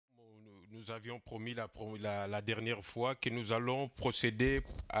nous avions promis la dernière fois que nous allons procéder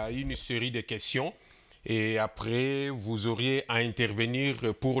à une série de questions et après vous auriez à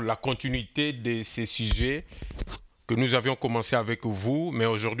intervenir pour la continuité de ces sujets que nous avions commencé avec vous, mais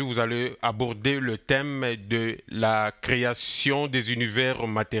aujourd'hui vous allez aborder le thème de la création des univers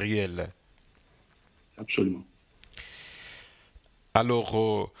matériels. Absolument.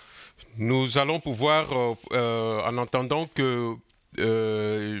 Alors, nous allons pouvoir, en entendant que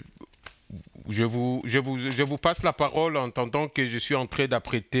je vous passe la parole en entendant que je suis en train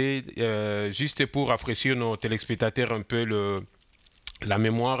d'apprêter, juste pour rafraîchir nos téléspectateurs un peu la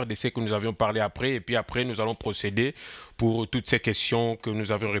mémoire de ce que nous avions parlé après. Et puis après, nous allons procéder pour toutes ces questions que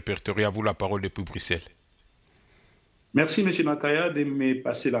nous avions répertoriées. À vous la parole depuis Bruxelles. Merci, M. Makaya, de me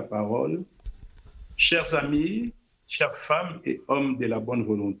passer la parole. Chers amis, chères femmes et hommes de la bonne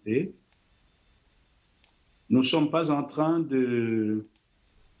volonté, nous ne sommes pas en train de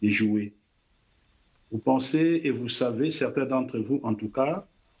jouer. Vous pensez et vous savez, certains d'entre vous en tout cas,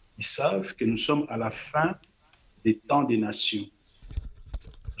 ils savent que nous sommes à la fin des temps des nations.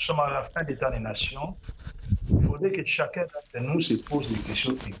 Nous sommes à la fin des temps des nations. Il faudrait que chacun d'entre nous se pose des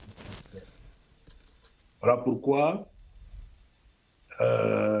questions existentielles. Voilà pourquoi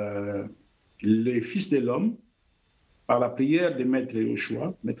le Fils de l'homme, par la prière de Maître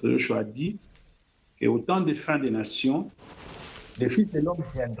Yoshua a dit qu'au temps des fins des nations, le Fils de l'homme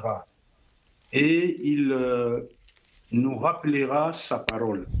viendra et il nous rappellera sa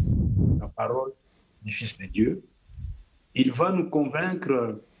parole, la parole du Fils de Dieu. Il va nous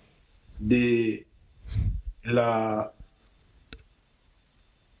convaincre du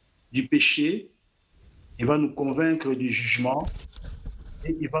péché, il va nous convaincre du jugement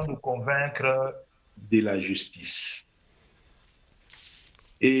et il va nous convaincre de la justice.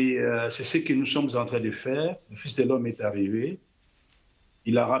 Et c'est ce que nous sommes en train de faire. Le Fils de l'homme est arrivé.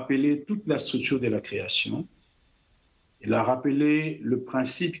 Il a rappelé toute la structure de la création. Il a rappelé le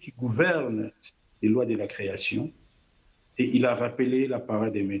principe qui gouverne les lois de la création. Et il a rappelé la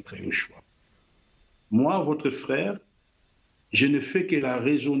parole de Maître Yoshua. Moi, votre frère, je ne fais que la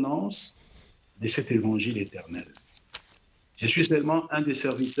résonance de cet évangile éternel. Je suis seulement un des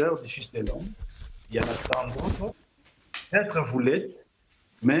serviteurs du Fils de l'homme. Il y en a tant d'autres. Peut-être vous l'êtes,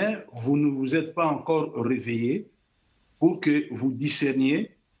 mais vous ne vous êtes pas encore réveillés pour que vous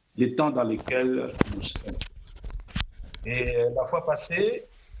discerniez les temps dans lesquels nous sommes. Et la fois passée,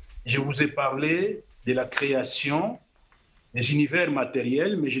 je vous ai parlé de la création des univers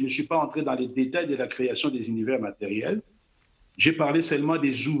matériels, mais je ne suis pas entré dans les détails de la création des univers matériels. J'ai parlé seulement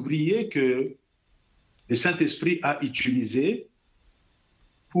des ouvriers que le Saint-Esprit a utilisés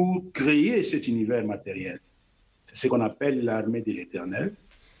pour créer cet univers matériel. C'est ce qu'on appelle l'armée de l'Éternel.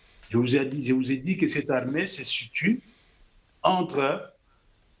 Je vous ai dit que cette armée se situe entre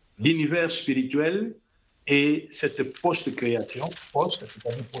l'univers spirituel et cette post-création,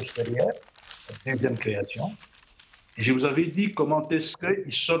 c'est-à-dire postérieure, la deuxième création. Et je vous avais dit comment est-ce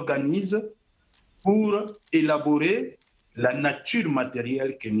qu'ils s'organisent pour élaborer la nature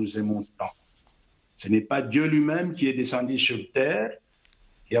matérielle que nous aimons tant. Ce n'est pas Dieu lui-même qui est descendu sur terre,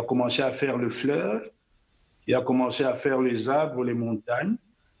 qui a commencé à faire le fleur, qui a commencé à faire les arbres, les montagnes.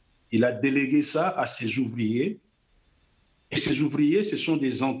 Il a délégué ça à ses ouvriers. Et ces ouvriers, ce sont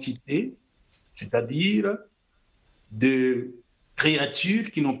des entités, c'est-à-dire des créatures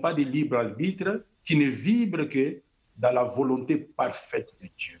qui n'ont pas de libre arbitre, qui ne vibrent que dans la volonté parfaite de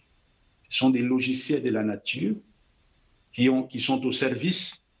Dieu. Ce sont des logiciels de la nature qui sont au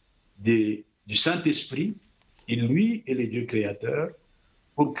service du Saint-Esprit, et lui est le Dieu créateur,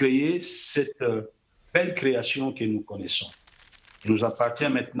 pour créer cette belle création que nous connaissons. Il nous appartient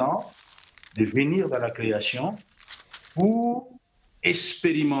maintenant de venir dans la création pour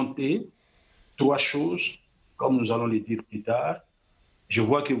expérimenter trois choses, comme nous allons les dire plus tard. Je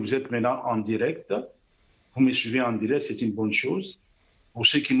vois que vous êtes maintenant en direct. Vous me suivez en direct, c'est une bonne chose. Pour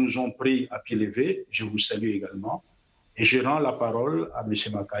ceux qui nous ont pris à pied levé, je vous salue également. Et je rends la parole à M.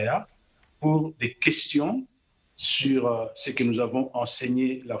 Makaya pour des questions sur ce que nous avons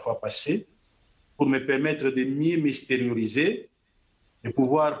enseigné la fois passée, pour me permettre de mieux m'extérioriser, de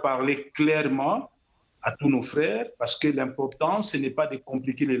pouvoir parler clairement à tous nos frères, parce que l'important, ce n'est pas de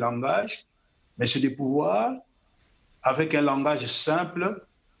compliquer le langage, mais c'est de pouvoir, avec un langage simple,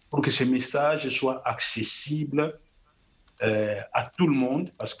 pour que ce message soit accessible à tout le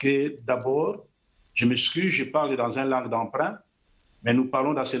monde, parce que d'abord, je m'excuse, je parle dans une langue d'emprunt, mais nous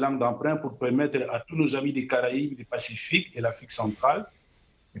parlons dans ces langues d'emprunt pour permettre à tous nos amis des Caraïbes, du Pacifique et l'Afrique centrale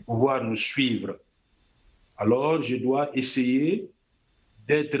de pouvoir nous suivre. Alors, je dois essayer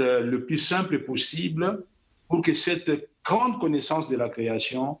d'être le plus simple possible pour que cette grande connaissance de la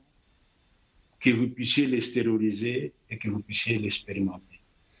création que vous puissiez l'extérioriser et que vous puissiez l'expérimenter.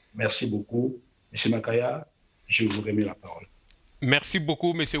 Merci beaucoup. M. Makaya, je vous remets la parole. Merci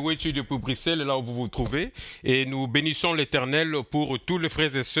beaucoup, M. Wechi depuis Bruxelles, là où vous vous trouvez. Et nous bénissons l'Éternel pour tous les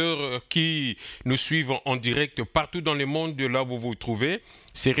frères et sœurs qui nous suivent en direct partout dans le monde, là où vous vous trouvez.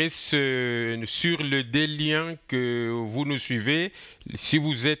 C'est sur le des liens que vous nous suivez. Si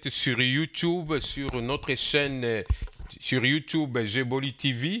vous êtes sur YouTube, sur notre chaîne sur YouTube, Jeboli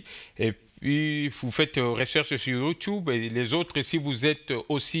TV, et puis vous faites recherche sur YouTube, et les autres, si vous êtes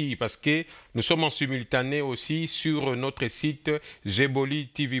aussi, parce que nous sommes en simultané aussi sur notre site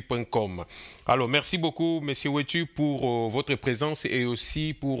jebolitv.com. Alors, merci beaucoup, M. Wetu, pour votre présence et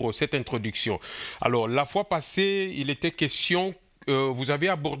aussi pour cette introduction. Alors, la fois passée, il était question vous avez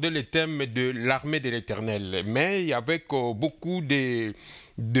abordé le thème de l'armée de l'Éternel, mais avec beaucoup de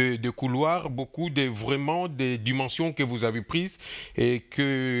couloirs, beaucoup vraiment des dimensions que vous avez prises et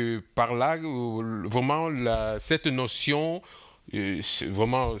que par là, vraiment, cette notion,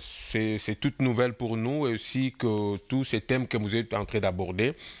 vraiment, c'est toute nouvelle pour nous et aussi que tous ces thèmes que vous êtes en train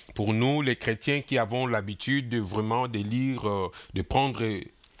d'aborder, pour nous, les chrétiens qui avons l'habitude de vraiment de lire, de prendre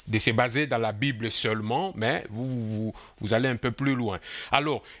de se baser dans la Bible seulement, mais vous allez un peu plus loin.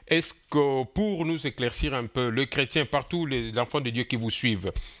 Alors, est-ce que pour nous éclaircir un peu, le chrétien, partout les enfants de Dieu qui vous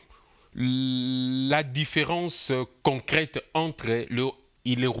suivent, la différence concrète entre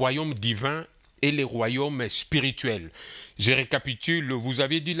le royaume divin et le royaume spirituel? Je récapitule, vous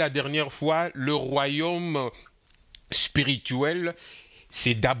avez dit la dernière fois, le royaume spirituel,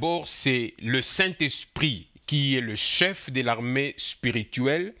 c'est d'abord le Saint-Esprit qui est le chef de l'armée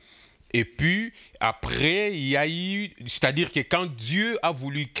spirituelle. Et puis, après, il y a eu... C'est-à-dire que quand Dieu a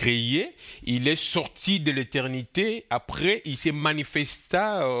voulu créer, il est sorti de l'éternité. Après, il s'est manifesté,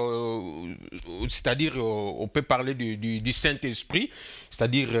 c'est-à-dire, on peut parler du Saint-Esprit.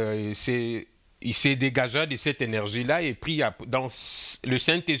 C'est-à-dire, il s'est dégagé de cette énergie-là et pris dans le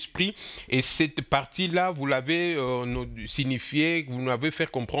Saint-Esprit. Et cette partie-là, vous l'avez signifié, vous nous avez fait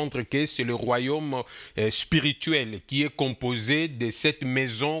comprendre que c'est le royaume spirituel qui est composé de cette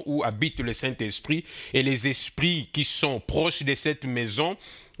maison où habite le Saint-Esprit et les esprits qui sont proches de cette maison.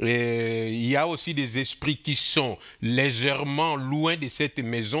 Il y a aussi des esprits qui sont légèrement loin de cette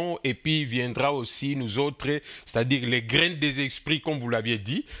maison et puis il viendra aussi nous autres, c'est-à-dire les graines des esprits, comme vous l'aviez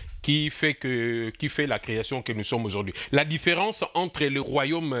dit, qui fait la création que nous sommes aujourd'hui. La différence entre le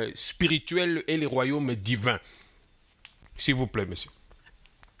royaume spirituel et le royaume divin. S'il vous plaît, monsieur.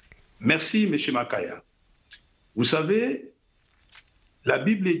 Merci, monsieur Makaya. Vous savez, la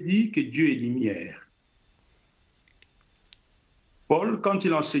Bible dit que Dieu est lumière. Paul, quand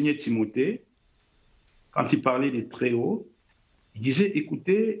il enseignait Timothée, quand il parlait des Très-Hauts, il disait,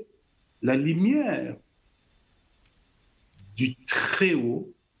 écoutez, la lumière du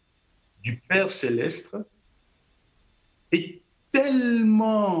Très-Haut, du Père Céleste, est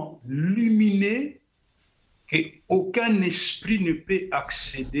tellement luminée qu'aucun esprit ne peut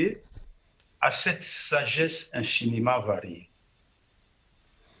accéder à cette sagesse infiniment variée.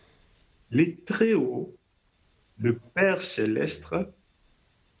 Les Très-Hauts, le Père Céleste,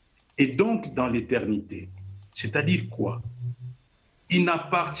 est donc dans l'éternité. C'est-à-dire quoi? Il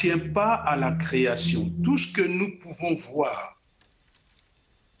n'appartient pas à la création. Tout ce que nous pouvons voir,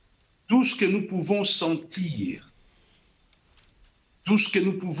 tout ce que nous pouvons sentir, tout ce que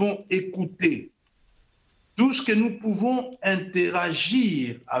nous pouvons écouter, tout ce que nous pouvons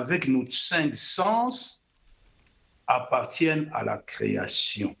interagir avec nos 5 sens appartiennent à la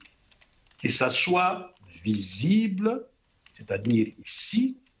création. Que ça soit visible, c'est-à-dire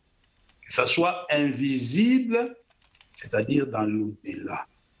ici, que ça soit invisible, c'est-à-dire dans l'au-delà.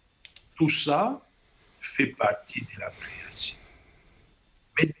 Tout ça fait partie de la création.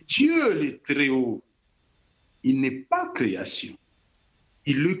 Mais Dieu, le Très-Haut, il n'est pas création,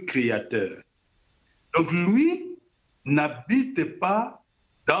 il est le créateur. Donc lui n'habite pas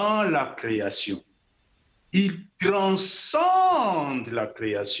dans la création. Il transcende la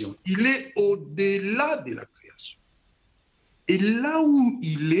création. Il est au-delà de la création. Et là où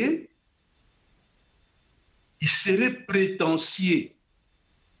il serait prétentieux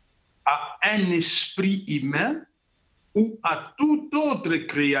à un esprit humain ou à toute autre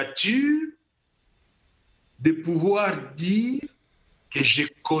créature de pouvoir dire que je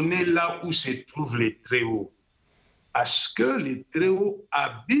connais là où se trouve le Très-Haut. Parce que le Très-Haut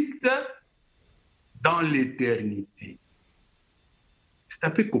habite dans l'éternité. C'est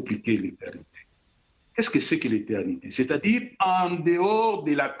un peu compliqué, l'éternité. Qu'est-ce que c'est que l'éternité? C'est-à-dire en dehors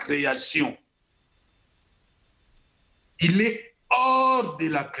de la création. Il est hors de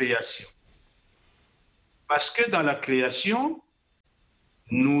la création. Parce que dans la création,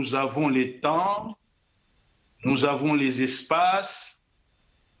 nous avons les temps, nous avons les espaces,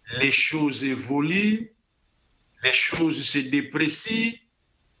 les choses évoluent, les choses se déprécient,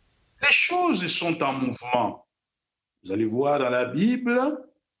 les choses sont en mouvement. Vous allez voir dans la Bible,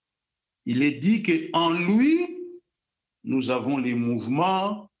 il est dit qu'en lui, nous avons les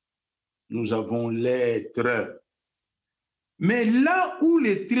mouvements, nous avons l'être. Mais là où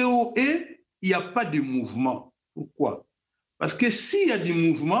le Très-Haut est, il n'y a pas de mouvement. Pourquoi? Parce que s'il y a du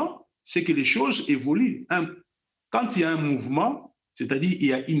mouvement, c'est que les choses évoluent. Quand il y a un mouvement, c'est-à-dire il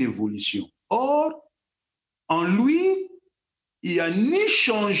y a une évolution. Or, en lui, il n'y a ni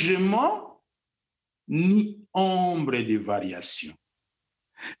changement, ni ombre de variation.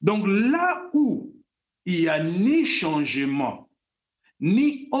 Donc là où il n'y a ni changement,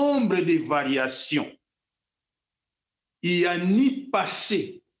 ni ombre de variation, il n'y a ni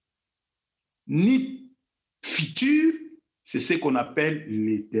passé, ni futur, c'est ce qu'on appelle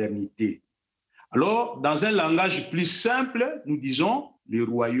l'éternité. Alors, dans un langage plus simple, nous disons le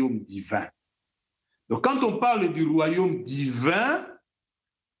royaume divin. Donc, quand on parle du royaume divin,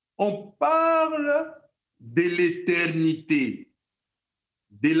 on parle de l'éternité,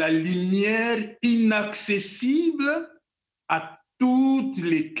 de la lumière inaccessible à toutes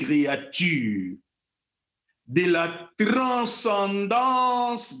les créatures, de la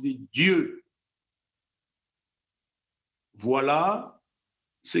transcendance de Dieu. Voilà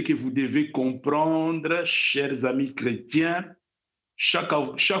ce que vous devez comprendre, chers amis chrétiens. Chaque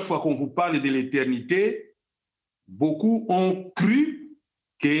fois qu'on vous parle de l'éternité, beaucoup ont cru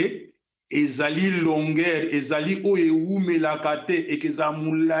que ezali longueur, ezali oeumelaka te et que ça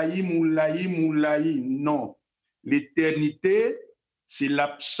moulayi. Non, l'éternité, c'est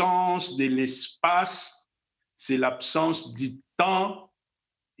l'absence de l'espace, c'est l'absence du temps.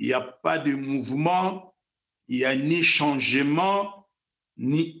 Il n'y a pas de mouvement, il n'y a ni changement,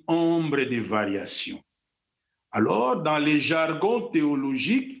 ni ombre de variation. Alors, dans les jargons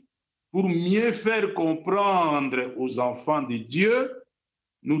théologiques, pour mieux faire comprendre aux enfants de Dieu,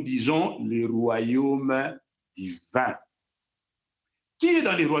 nous disons le royaume divin. Qui est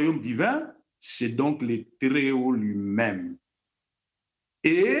dans le royaume divin? C'est donc le Très-Haut lui-même.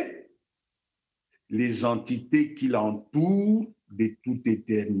 Et les entités qui l'entourent de toute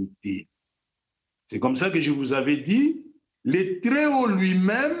éternité. C'est comme ça que je vous avais dit, le Très-Haut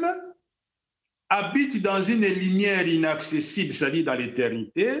lui-même habite dans une lumière inaccessible, c'est-à-dire dans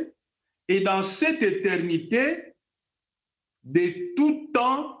l'éternité, et dans cette éternité, de tout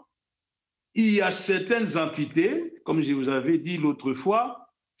temps, il y a certaines entités, comme je vous avais dit l'autre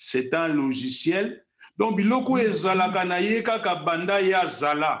fois, c'est un logiciel. Donc, biloko ezalaka na ye kaka banda ya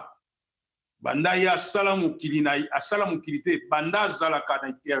zala. Banda ya asala mokili na asala mokili te, banda zalaka na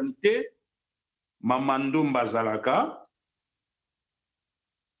éternité, Mamandomba zalaka.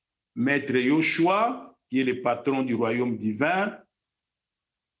 Maître Yoshua, qui est le patron du royaume divin,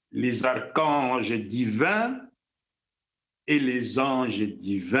 les archanges divins et les anges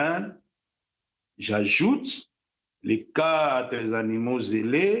divins. J'ajoute les 4 animaux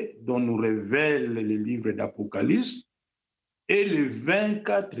zélés dont nous révèle le livre d'Apocalypse et les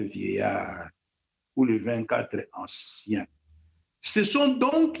 24 vieillards ou les 24 anciens. Ce sont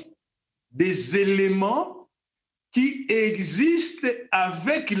donc des éléments qui existent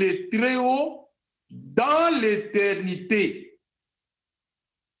avec le Très-Haut dans l'éternité.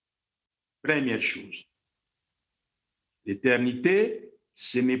 Première chose. L'éternité,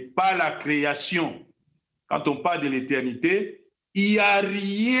 ce n'est pas la création. Quand on parle de l'éternité, il n'y a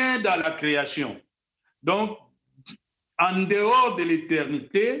rien dans la création. Donc, en dehors de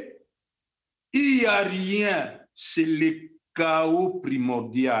l'éternité, il n'y a rien. C'est le chaos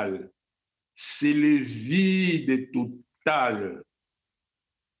primordial. C'est le vide total.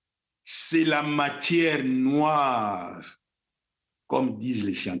 C'est la matière noire, comme disent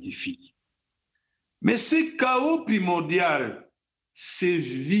les scientifiques. Mais ce chaos primordial, c'est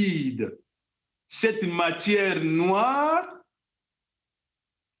vide. Cette matière noire,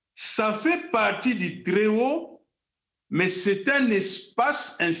 ça fait partie du Très-Haut, mais c'est un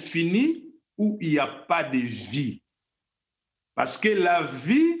espace infini où il n'y a pas de vie. Parce que la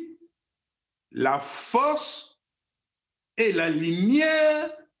vie, la force et la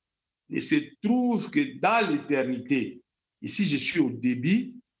lumière ne se trouvent que dans l'éternité. Ici, je suis au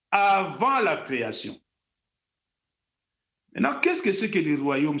début, avant la création. Maintenant, qu'est-ce que c'est que le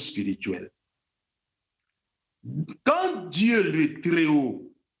royaume spirituel? Quand Dieu le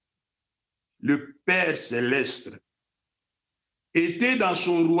Très-Haut, le Père céleste, était dans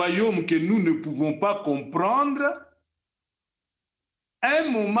son royaume que nous ne pouvons pas comprendre, à un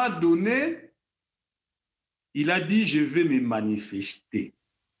moment donné, il a dit, je vais me manifester,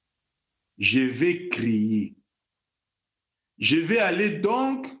 je vais crier. Je vais aller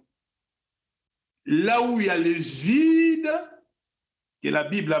donc là où il y a le vide, que la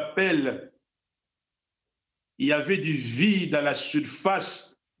Bible appelle, il y avait du vide à la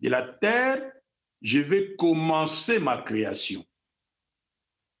surface de la terre, je vais commencer ma création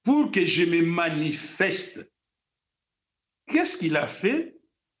pour que je me manifeste. Qu'est-ce qu'il a fait?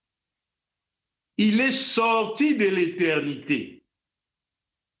 Il est sorti de l'éternité.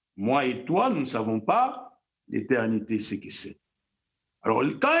 Moi et toi, nous ne savons pas l'éternité, ce que c'est. Alors,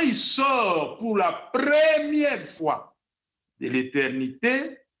 quand il sort pour la première fois de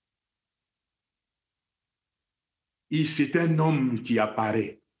l'éternité, c'est un homme qui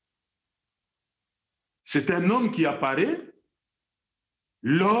apparaît. C'est un homme qui apparaît,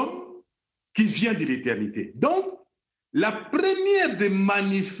 l'homme qui vient de l'éternité. Donc, la première des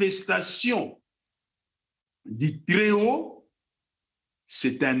manifestations du Très-Haut,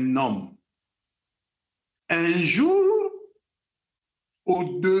 c'est un homme. Un jour,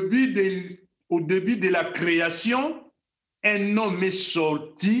 au début de la création, un homme est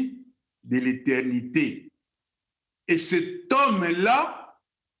sorti de l'éternité. Et cet homme-là,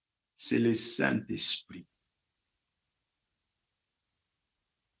 c'est le Saint-Esprit.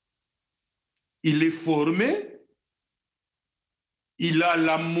 Il est formé, il a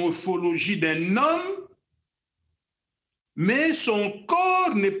la morphologie d'un homme, mais son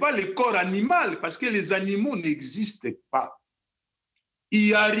corps n'est pas le corps animal, parce que les animaux n'existent pas. Il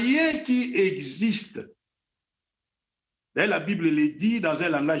n'y a rien qui existe. D'ailleurs, la Bible le dit dans un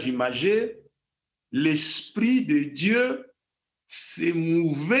langage imagé, l'Esprit de Dieu s'est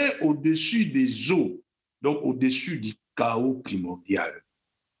mouvé au-dessus des eaux, donc au-dessus du chaos primordial.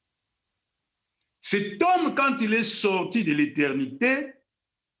 Cet homme, quand il est sorti de l'éternité,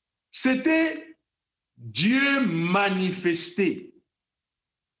 c'était Dieu manifesté.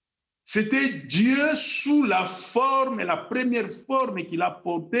 C'était Dieu sous la forme, la première forme qu'il a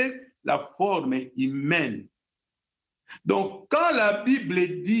portée, la forme humaine. Donc, quand la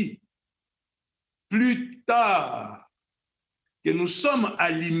Bible dit plus tard que nous sommes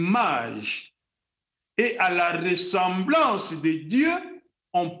à l'image et à la ressemblance de Dieu,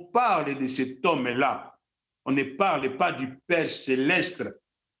 on parle de cet homme-là. On ne parle pas du Père céleste.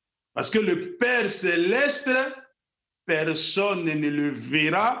 Parce que le Père céleste, personne ne le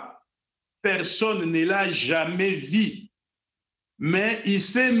verra, personne ne l'a jamais vu. Mais il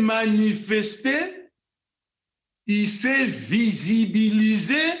s'est manifesté, il s'est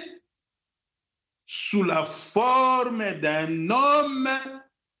visibilisé sous la forme d'un homme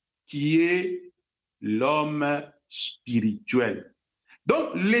qui est l'homme spirituel.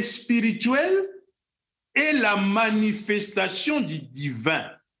 Donc, le spirituel est la manifestation du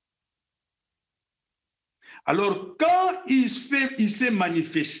divin. Alors, quand il s'est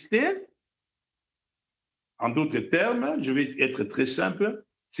manifesté, en d'autres termes, je vais être très simple,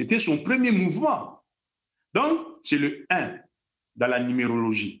 c'était son premier mouvement. Donc, c'est le 1 dans la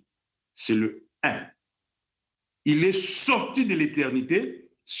numérologie. C'est le 1. Il est sorti de l'éternité,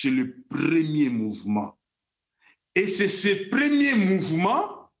 c'est le premier mouvement. Et c'est ce premier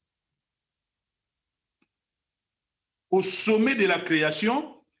mouvement, au sommet de la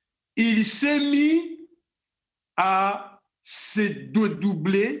création, il s'est mis à se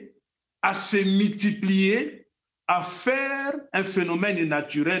doubler, à se multiplier, à faire un phénomène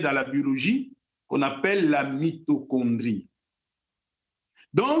naturel dans la biologie qu'on appelle la mitochondrie.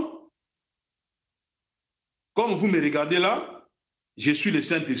 Donc, comme vous me regardez là, je suis le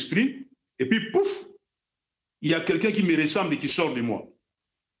Saint-Esprit, et puis pouf, il y a quelqu'un qui me ressemble et qui sort de moi.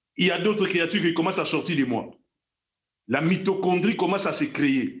 Il y a d'autres créatures qui commencent à sortir de moi. La mitochondrie commence à se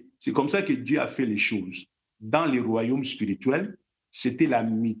créer. C'est comme ça que Dieu a fait les choses. Dans les royaumes spirituels, c'était la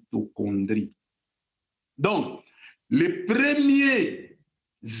mitochondrie. Donc, les premiers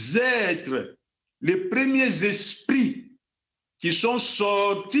êtres, les premiers esprits qui sont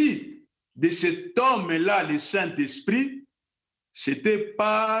sortis de cet homme-là, le Saint-Esprit, c'est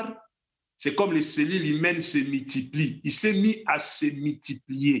comme les cellules humaines se multiplient. Il s'est mis à se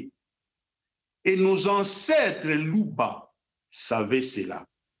multiplier. Et nos ancêtres Louba savaient cela.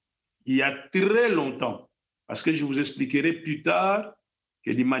 Il y a très longtemps. Parce que je vous expliquerai plus tard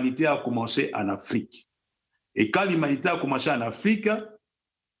que l'humanité a commencé en Afrique. Et quand l'humanité a commencé en Afrique,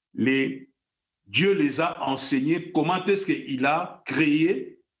 Dieu les a enseignés comment est-ce qu'il a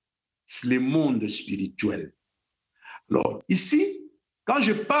créé le monde spirituel. Alors, ici, quand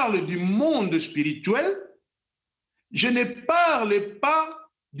je parle du monde spirituel, je ne parle pas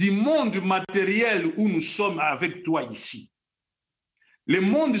du monde matériel où nous sommes avec toi ici. Le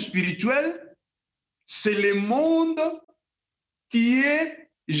monde spirituel, c'est le monde qui est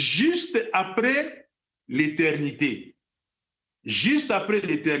juste après l'éternité. Juste après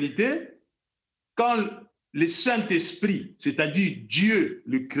l'éternité, quand le Saint-Esprit, c'est-à-dire Dieu,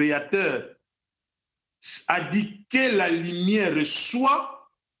 le Créateur, a dit que la lumière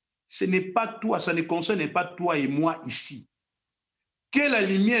soit, ce n'est pas toi, ça ne concerne pas toi et moi ici. Que la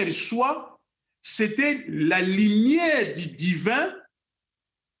lumière soit, c'était la lumière du divin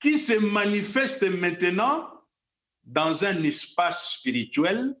qui se manifeste maintenant dans un espace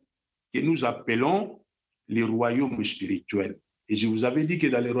spirituel que nous appelons les royaumes spirituels. Et je vous avais dit que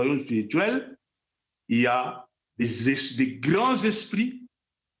dans les royaumes spirituels, il y a des grands esprits,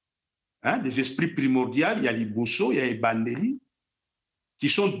 hein, des esprits primordiaux, il y a les Bosso, il y a les Bandeli, qui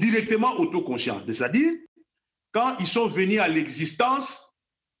sont directement autoconscients. C'est-à-dire, quand ils sont venus à l'existence,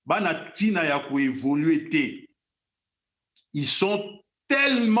 ils sont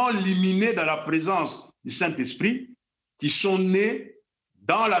tellement liminés dans la présence du Saint-Esprit qu'ils sont nés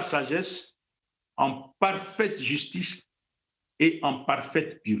dans la sagesse, en parfaite justice et en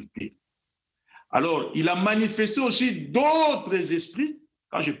parfaite pureté. Alors, il a manifesté aussi d'autres esprits.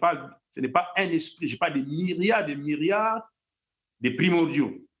 Quand je parle, ce n'est pas un esprit, je parle de myriades de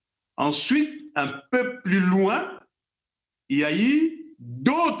primordiaux. Ensuite, un peu plus loin, il y a eu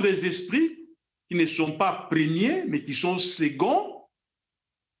d'autres esprits qui ne sont pas premiers, mais qui sont seconds,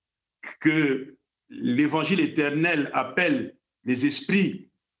 que l'évangile éternel appelle les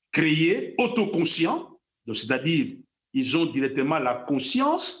esprits créés, autoconscients, c'est-à-dire ils ont directement la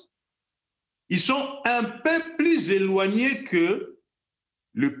conscience. Ils sont un peu plus éloignés que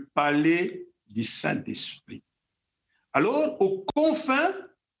le palais du Saint-Esprit. Alors, aux confins,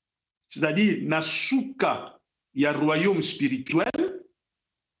 c'est-à-dire Nasuka, il y a royaume spirituel.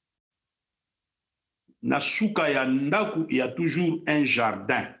 Nasuka et Ndaku, il y a toujours un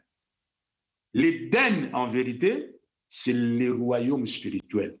jardin. L'Éden, en vérité, c'est le royaume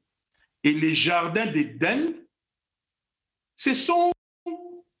spirituel. Et les jardins d'Éden, ce sont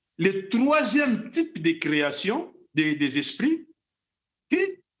le troisième type de création des esprits qui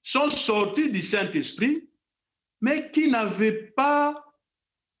sont sortis du Saint-Esprit, mais qui n'avaient pas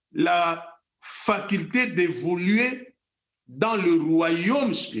la faculté d'évoluer dans le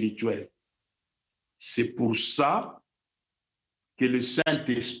royaume spirituel. C'est pour ça que le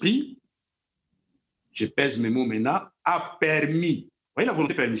Saint-Esprit, je pèse mes mots maintenant, a permis, vous voyez la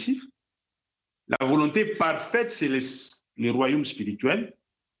volonté permissive? La volonté parfaite, c'est le royaume spirituel,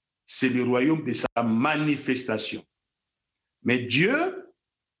 c'est le royaume de sa manifestation. Mais Dieu,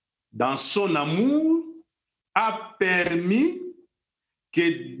 dans son amour, a permis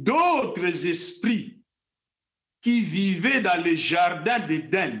que d'autres esprits qui vivaient dans les jardins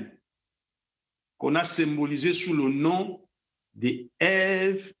d'Éden, qu'on a symbolisé sous le nom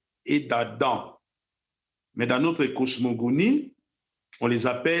d'Ève et d'Adam. Mais dans notre cosmogonie, on les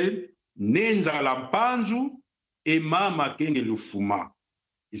appelle Nenza Lampanzu et Mama Kenge Lufuma.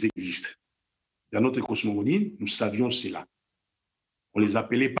 Ils existent. Dans notre cosmogonie, nous savions cela. On ne les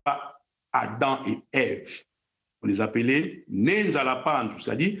appelait pas Adam et Ève. On les appelait Nenza Lampanzu,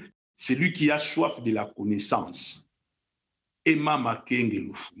 c'est-à-dire celui qui a soif de la connaissance. Et Mama Kenge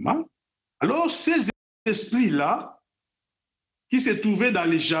Lufuma. Alors, ces esprits-là, qui se trouvaient dans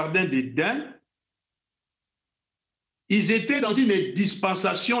les jardins d'Éden, ils étaient dans une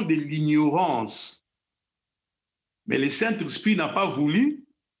dispensation de l'ignorance. Mais le Saint-Esprit n'a pas voulu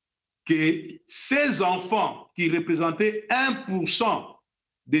que ces enfants, qui représentaient 1%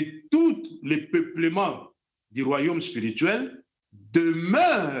 de tout le peuplement du royaume spirituel,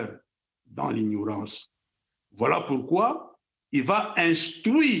 demeurent dans l'ignorance. Voilà pourquoi il va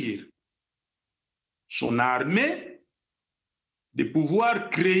instruire son armée de pouvoir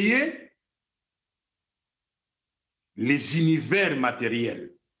créer les univers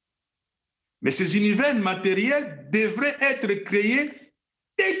matériels. Mais ces univers matériels devraient être créés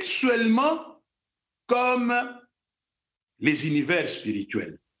textuellement comme les univers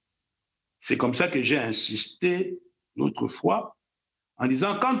spirituels. C'est comme ça que j'ai insisté l'autre fois en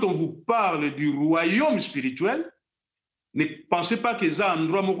disant, quand on vous parle du royaume spirituel, ne pensez pas que ça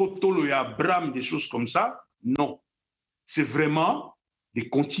endroit mokotolo et Abraham, des choses comme ça. Non. C'est vraiment des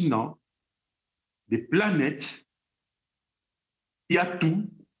continents, des planètes. Il y a tout.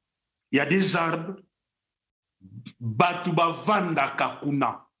 Il y a des arbres. Batuba Vanda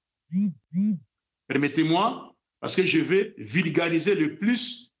Kakuna. Permettez-moi, parce que je vais vulgariser le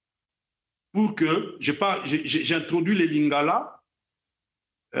plus pour que j'introduis les lingala,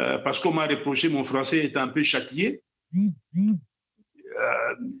 parce qu'on m'a reproché, mon français est un peu châtié.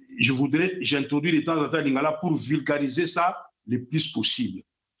 J'introduis de temps en temps lingala pour vulgariser ça le plus possible.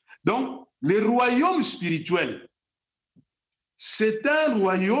 Donc, Le royaume spirituel, c'est un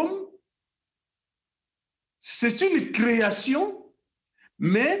royaume, c'est une création,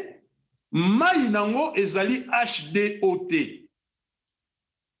 mais Maïnango ezali HDOT.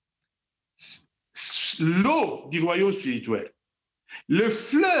 L'eau du royaume spirituel, le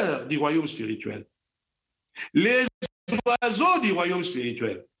fleur du royaume spirituel, les oiseaux du royaume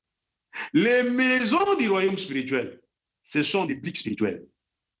spirituel, les maisons du royaume spirituel, ce sont des briques spirituelles.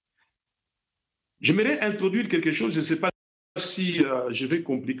 J'aimerais introduire quelque chose, je ne sais pas si je vais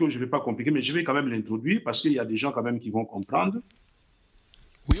compliquer ou je ne vais pas compliquer, mais je vais quand même l'introduire parce qu'il y a des gens quand même qui vont comprendre.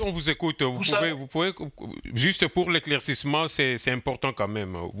 Oui, on vous écoute. Vous pouvez, juste pour l'éclaircissement, c'est important quand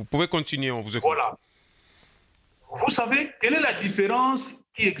même. Vous pouvez continuer, on vous écoute. Voilà. Vous savez, quelle est la différence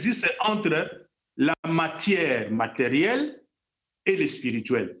qui existe entre la matière matérielle et le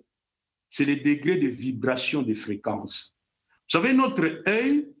spirituel? C'est le degré de vibration de fréquence. Vous savez, notre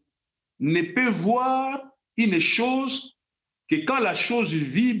œil ne peut voir une chose que quand la chose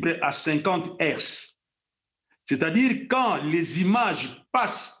vibre à 50 Hz. C'est-à-dire quand les images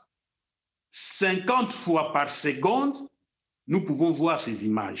passent 50 fois par seconde, nous pouvons voir ces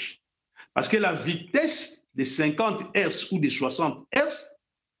images. Parce que la vitesse de 50 Hz ou de 60 Hz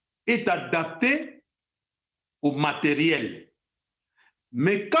est adaptée au matériel.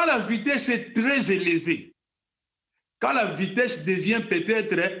 Mais quand la vitesse est très élevée, quand la vitesse devient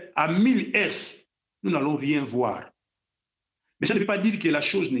peut-être à 1000 Hz, nous n'allons rien voir. Mais ça ne veut pas dire que la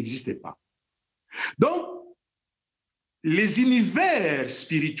chose n'existe pas. Donc, les univers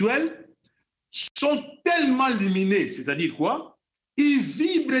spirituels sont tellement lumineux, c'est-à-dire quoi? Ils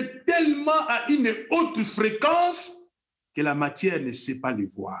vibrent tellement à une haute fréquence que la matière ne sait pas les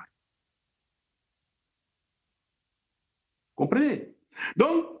voir. Comprenez?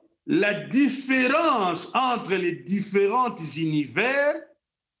 Donc, la différence entre les différents univers,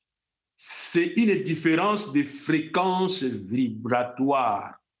 c'est une différence de fréquence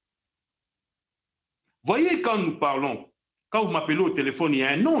vibratoire. Voyez, quand nous parlons, quand vous m'appelez au téléphone, il y a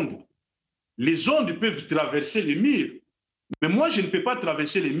un onde. Les ondes peuvent traverser les murs. Mais moi, je ne peux pas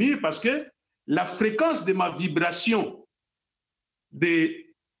traverser les murs parce que la fréquence de ma vibration de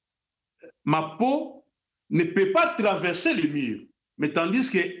ma peau ne peut pas traverser les murs. Mais tandis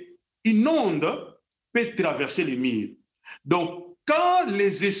qu'une onde peut traverser les murs. Donc, quand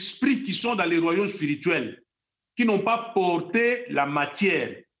les esprits qui sont dans les royaumes spirituels, qui n'ont pas porté la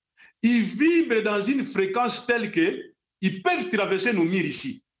matière, ils vibrent dans une fréquence telle qu'ils peuvent traverser nos murs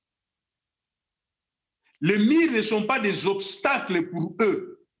ici. Les murs ne sont pas des obstacles pour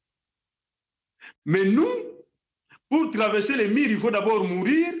eux. Mais nous, pour traverser les murs, il faut d'abord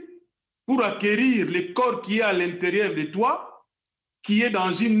mourir pour acquérir le corps qui est à l'intérieur de toi, qui est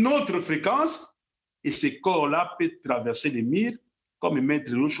dans une autre fréquence, et ce corps-là peut traverser les murs, comme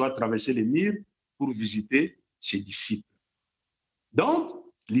Maître Yoshua a traversé les murs pour visiter ses disciples. Donc,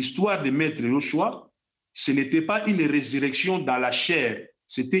 l'histoire de Maître Yoshua, ce n'était pas une résurrection dans la chair,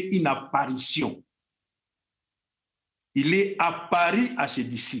 c'était une apparition. Il est apparu à ses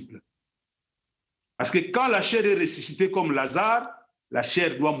disciples. Parce que quand la chair est ressuscitée comme Lazare, la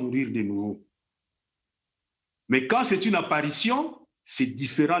chair doit mourir de nouveau. Mais quand c'est une apparition, c'est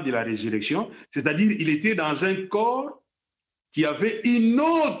différent de la résurrection. C'est-à-dire qu'il était dans un corps qui avait une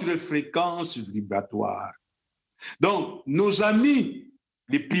autre fréquence vibratoire. Donc, nos amis,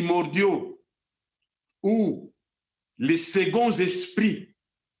 les primordiaux ou les seconds esprits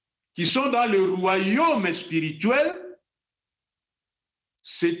qui sont dans le royaume spirituel,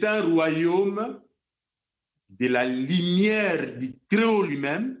 c'est un royaume de la lumière du Très-Haut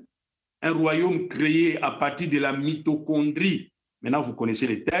lui-même, un royaume créé à partir de la mitochondrie. Maintenant, vous connaissez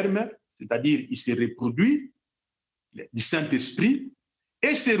les termes, c'est-à-dire il se reproduit, du Saint-Esprit,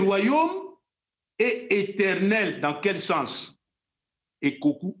 et ce royaume est éternel. Dans quel sens? Mais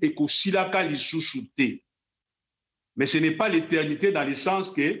ce n'est pas l'éternité dans le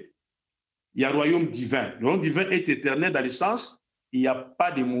sens qu'il y a un royaume divin. Le royaume divin est éternel dans le sens il n'y a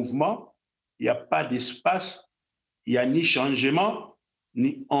pas de mouvement, il n'y a pas d'espace, il n'y a ni changement,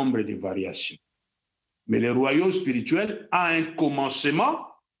 ni ombre de variation. Mais le royaume spirituel a un commencement,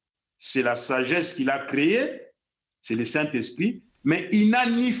 c'est la sagesse qu'il a créée, c'est le Saint-Esprit, mais il n'a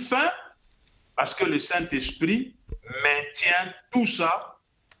ni fin, parce que le Saint-Esprit maintient tout ça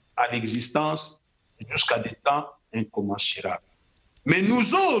à l'existence jusqu'à des temps incommensurables. Mais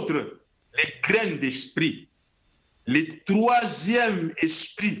nous autres, les graines d'esprit, les troisièmes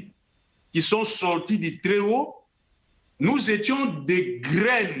esprits qui sont sortis du Très-Haut, nous étions des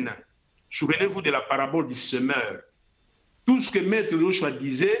graines. Souvenez-vous de la parabole du semeur. Tout ce que Maître Yoshua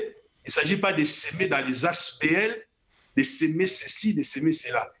disait, il ne s'agit pas de semer dans les ASBL, de semer ceci, de semer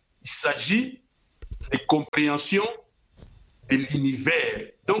cela. il s'agit de compréhension de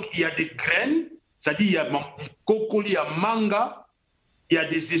l'univers. Donc, il y a des graines, c'est-à-dire il y a kokoli, il y a manga, il y a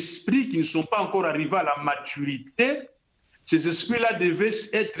des esprits qui ne sont pas encore arrivés à la maturité. Ces esprits-là devaient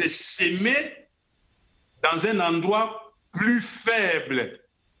être sémés dans un endroit plus faible,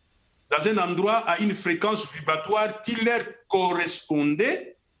 dans un endroit à une fréquence vibratoire qui leur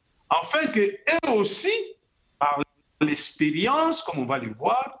correspondait, afin qu'eux aussi, par l'expérience, comme on va le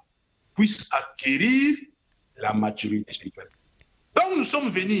voir, puissent acquérir la maturité spirituelle. Donc nous sommes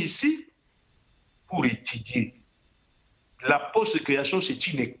venus ici pour étudier. La post-création, c'est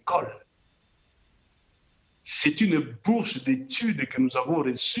une école. C'est une bourse d'études que nous avons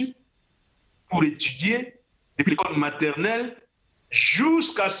reçue pour étudier depuis l'école maternelle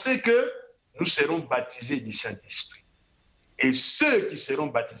jusqu'à ce que nous serons baptisés du Saint-Esprit. Et ceux qui seront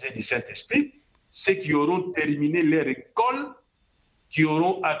baptisés du Saint-Esprit, ceux qui auront terminé leur école, qui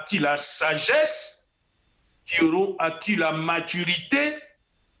auront acquis la sagesse, qui auront acquis la maturité,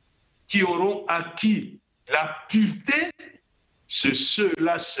 qui auront acquis la pureté, c'est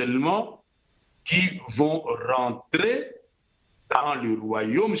ceux-là seulement qui vont rentrer dans le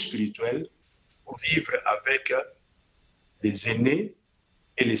royaume spirituel pour vivre avec les aînés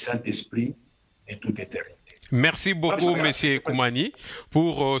et le Saint-Esprit de toute éternité. Merci beaucoup, Monsieur Koumani,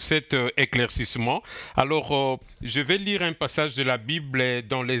 pour cet éclaircissement. Alors, je vais lire un passage de la Bible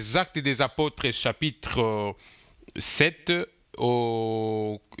dans les Actes des Apôtres, chapitre 7.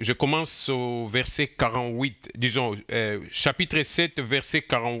 Je commence au verset 48, disons, chapitre 7, verset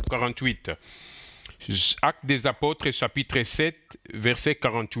 48. Actes des Apôtres, chapitre 7, verset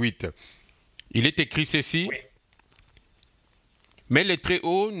 48. Il est écrit ceci. Oui. Mais le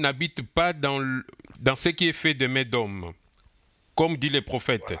Très-Haut n'habite pas dans ce qui est fait de mains d'hommes, comme dit le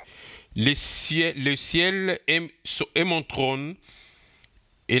prophète. Voilà. Le ciel est mon trône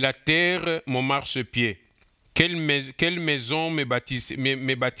et la terre mon marchepied. Quelle maison me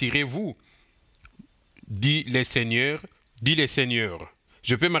bâtirez-vous, dit le Seigneur, dit le Seigneur.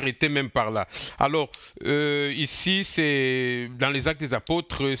 Je peux m'arrêter même par là. Alors, ici, c'est dans les Actes des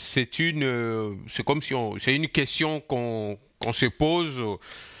Apôtres, c'est comme si c'est une question qu'on se pose,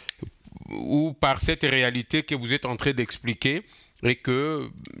 ou par cette réalité que vous êtes en train d'expliquer, et que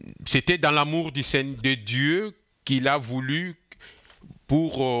c'était dans l'amour de Dieu qu'il a voulu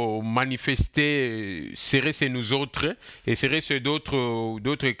pour manifester, c'est nous autres, et c'est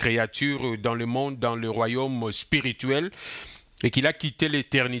d'autres créatures dans le monde, dans le royaume spirituel, et qu'il a quitté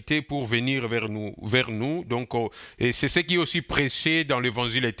l'éternité pour venir vers nous. Donc, et c'est ce qui est aussi prêché dans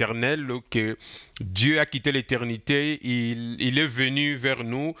l'évangile éternel, que Dieu a quitté l'éternité, il est venu vers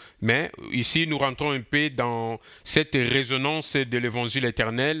nous, mais ici nous rentrons un peu dans cette résonance de l'évangile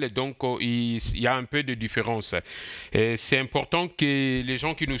éternel, donc il y a un peu de différence. Et c'est important que les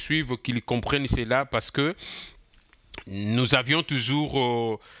gens qui nous suivent, qu'ils comprennent cela, parce que nous avions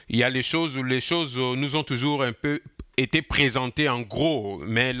toujours, il y a les choses nous ont toujours un peu été présentées en gros,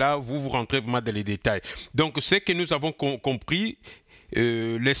 mais là vous rentrez vraiment dans les détails. Donc ce que nous avons compris,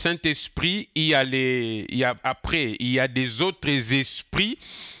 le Saint-Esprit, il y a des autres esprits.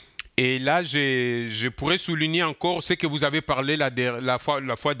 Et là, je pourrais souligner encore ce que vous avez parlé la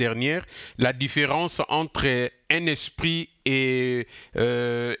fois dernière, la différence entre un esprit et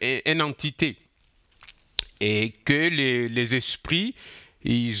une entité. Et que les esprits,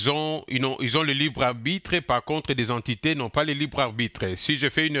 ils ont le libre arbitre, par contre des entités n'ont pas le libre arbitre. Si je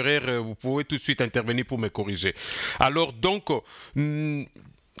fais une erreur, vous pouvez tout de suite intervenir pour me corriger. Alors donc,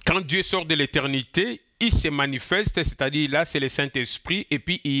 quand Dieu sort de l'éternité, il se manifeste, c'est-à-dire là c'est le Saint-Esprit, et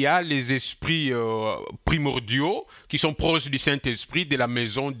puis il y a les esprits primordiaux qui sont proches du Saint-Esprit, de la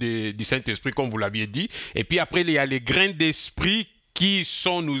maison du Saint-Esprit comme vous l'aviez dit, et puis après il y a les grains d'esprit qui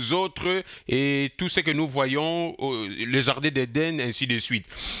sont nous autres et tout ce que nous voyons, les jardins d'Éden, ainsi de suite.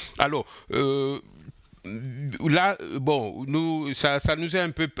 Alors, là, bon, ça nous est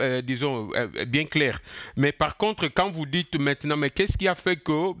un peu, disons, bien clair. Mais par contre, quand vous dites maintenant, mais qu'est-ce qui a fait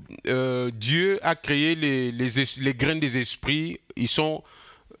que Dieu a créé les grains des esprits, ils ont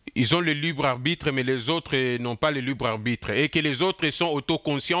le libre arbitre, mais les autres n'ont pas le libre arbitre, et que les autres sont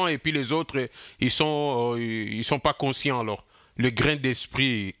autoconscients, et puis les autres, ils sont pas conscients alors. Le grain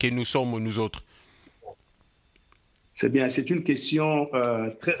d'esprit que nous sommes, nous autres? C'est bien, c'est une question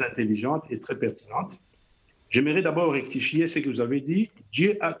très intelligente et très pertinente. J'aimerais d'abord rectifier ce que vous avez dit.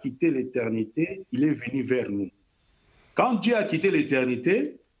 Dieu a quitté l'éternité, il est venu vers nous. Quand Dieu a quitté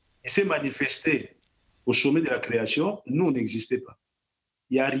l'éternité, il s'est manifesté au sommet de la création, nous, on n'existait pas.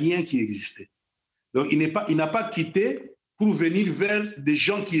 Il n'y a rien qui existait. Donc, il n'a pas quitté pour venir vers des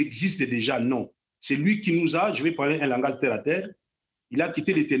gens qui existent déjà, non. C'est lui qui nous a, je vais parler un langage terre à terre, il a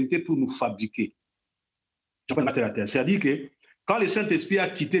quitté l'éternité pour nous fabriquer. C'est-à-dire que quand le Saint-Esprit a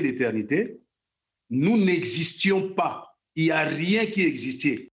quitté l'éternité, nous n'existions pas. Il n'y a rien qui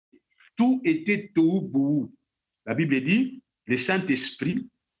existait. Tout était tohu bohu. La Bible dit, le Saint-Esprit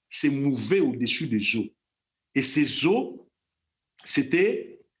s'est mouvé au-dessus des eaux. Et ces eaux,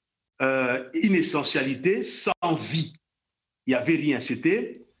 c'était une essentialité sans vie. Il n'y avait rien.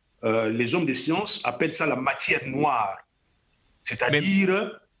 C'était, les hommes de science appellent ça la matière noire.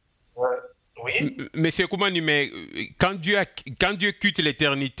 C'est-à-dire... oui. Mais c'est comment, mais quand Dieu quitte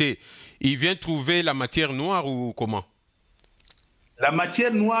l'éternité, il vient trouver la matière noire ou comment? La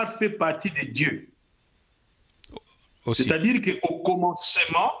matière noire fait partie de Dieu. C'est-à-dire qu'au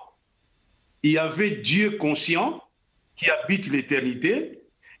commencement, il y avait Dieu conscient qui habite l'éternité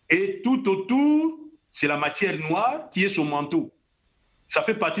et tout autour, c'est la matière noire qui est son manteau. Ça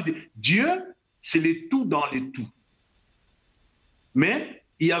fait partie de Dieu, c'est le tout dans le tout. Mais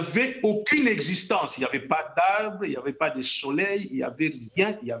il n'y avait aucune existence. Il n'y avait pas d'arbre, il n'y avait pas de soleil, il n'y avait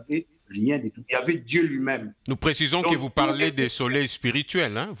rien, il n'y avait rien du tout. Il y avait Dieu lui-même. Nous précisons que vous parlez des soleils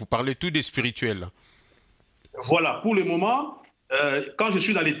spirituels, hein? Vous parlez tout des spirituels. Voilà, pour le moment, quand je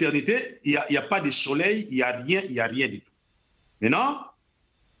suis dans l'éternité, il n'y a pas de soleil, il n'y a rien du tout. Maintenant,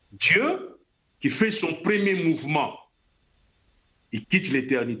 Dieu, qui fait son premier mouvement, il quitte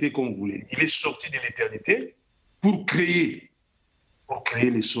l'éternité comme vous voulez. Il est sorti de l'éternité pour créer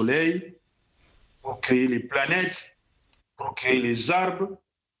les soleils, pour créer les planètes, pour créer les arbres,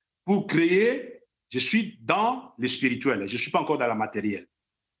 pour créer, je suis dans le spirituel, je ne suis pas encore dans la matérielle.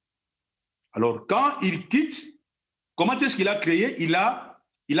 Alors, quand il quitte, comment est-ce qu'il a créé? Il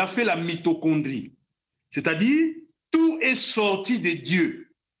a fait la mitochondrie. C'est-à-dire, tout est sorti de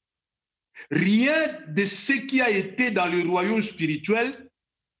Dieu. Rien de ce qui a été dans le royaume spirituel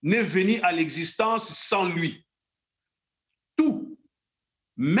n'est venu à l'existence sans lui. Tout,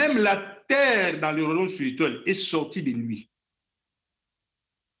 même la terre dans le royaume spirituel est sortie de lui.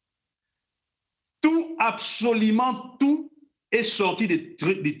 Tout, absolument tout, est sorti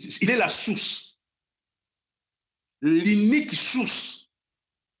il est la source, l'unique source.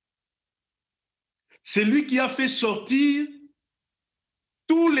 C'est lui qui a fait sortir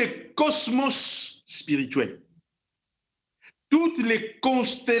tous les cosmos spirituels, toutes les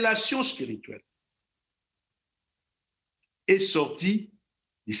constellations spirituelles, est sorti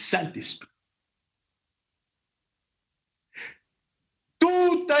du Saint-Esprit.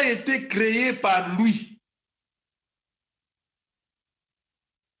 Tout a été créé par lui.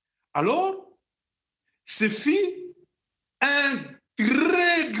 Alors, ce fut un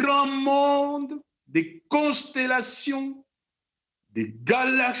très grand monde de constellations, des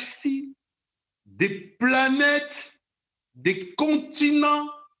galaxies, des planètes, des continents,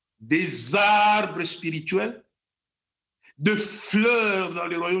 des arbres spirituels, de fleurs dans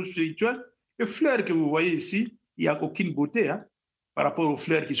le royaume spirituel. Les fleurs que vous voyez ici, il n'y a aucune beauté hein, par rapport aux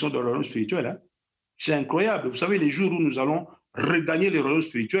fleurs qui sont dans le royaume spirituel. Hein. C'est incroyable. Vous savez, les jours où nous allons regagner le royaume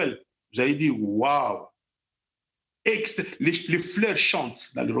spirituel, vous allez dire, waouh! Les fleurs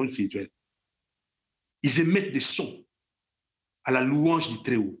chantent dans le royaume spirituel. Ils émettent des sons à la louange du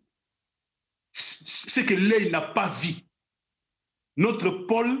Très-Haut. C'est que l'œil n'a pas vu. Notre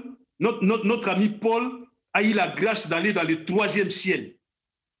ami Paul a eu la grâce d'aller dans le 3e ciel.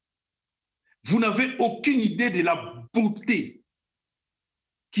 Vous n'avez aucune idée de la beauté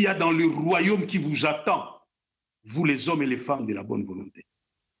qu'il y a dans le royaume qui vous attend, vous les hommes et les femmes de la bonne volonté.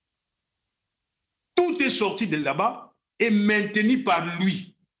 Tout est sorti de là-bas et maintenu par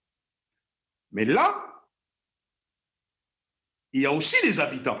lui. Mais là, il y a aussi des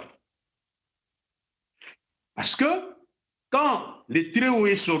habitants. Parce que quand le Très-Haut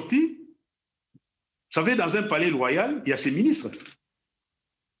est sorti, vous savez, dans un palais royal, il y a ses ministres.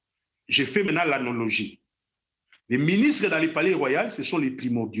 Je fais maintenant l'analogie. Les ministres dans les palais royaux, ce sont les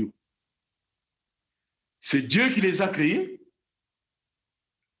primordiaux. C'est Dieu qui les a créés,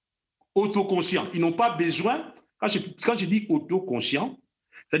 autoconscients. Ils n'ont pas besoin, quand je dis autoconscients,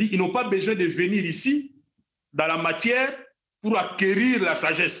 c'est-à-dire qu'ils n'ont pas besoin de venir ici, dans la matière, pour acquérir la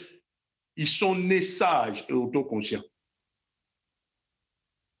sagesse. Ils sont nés sages et autoconscients.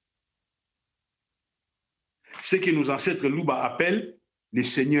 Ce que nos ancêtres Louba appellent les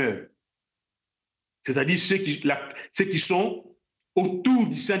seigneurs. C'est-à-dire ceux qui sont autour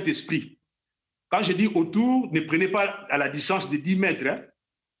du Saint-Esprit. Quand je dis autour, ne prenez pas à la distance de 10 mètres. Hein.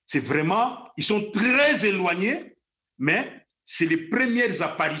 C'est vraiment, ils sont très éloignés, mais c'est les premières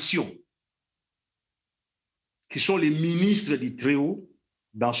apparitions qui sont les ministres du Très-Haut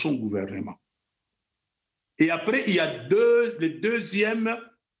dans son gouvernement. Et après, il y a les deuxièmes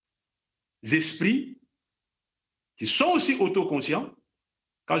esprits qui sont aussi autoconscients,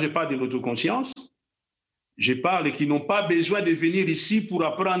 Quand je parle de l'autoconscience, je parle qui n'ont pas besoin de venir ici pour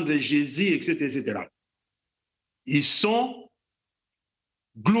apprendre Jésus, etc., etc. Ils sont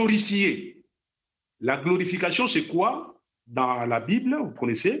glorifiés. La glorification, c'est quoi? Dans la Bible, vous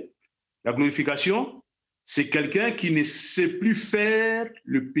connaissez, la glorification, c'est quelqu'un qui ne sait plus faire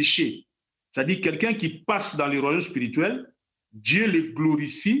le péché. C'est-à-dire quelqu'un qui passe dans les royaumes spirituels, Dieu les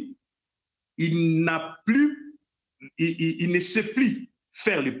glorifie, il ne sait plus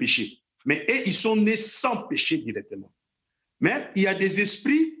faire le péché. Mais eux, ils sont nés sans péché directement. Mais il y a des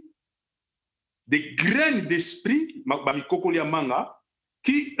esprits, des graines d'esprit,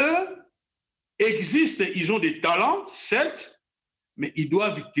 qui, eux, existent, ils ont des talents, certes, mais ils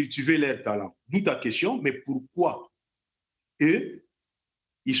doivent cultiver leurs talents. D'où ta question, mais pourquoi? Eux,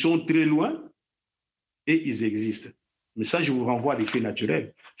 ils sont très loin et ils existent. Mais ça, je vous renvoie à l'effet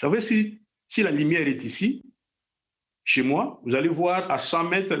naturel. Vous savez, si la lumière est ici, chez moi, vous allez voir à 100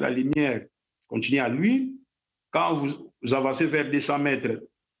 mètres, la lumière continue à lui. Quand vous avancez vers 200 mètres,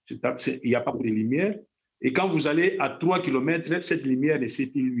 il n'y a pas de lumière. Et quand vous allez à 3 km, cette lumière ne s'est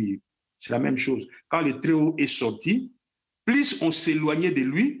plus lui. C'est la même chose. Quand le très haut est sorti, plus on s'éloignait de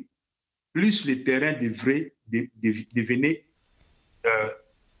lui, plus le terrain devrait devenir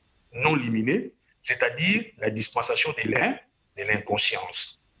non lumineux, c'est-à-dire la dispensation de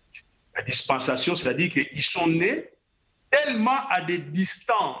l'inconscience. La dispensation, c'est-à-dire qu'ils sont nés tellement à des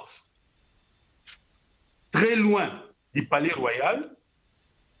distances très loin du palais royal.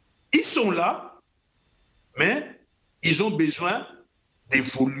 Ils sont là, mais ils ont besoin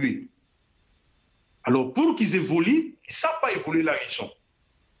d'évoluer. Alors, pour qu'ils évoluent, ils ne savent pas évoluer là où ils sont.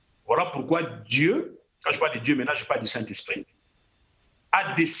 Voilà pourquoi Dieu, quand je parle de Dieu maintenant, je parle du Saint-Esprit,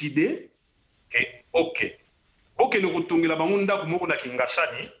 a décidé que, ok, le rotongela bango ndako moko na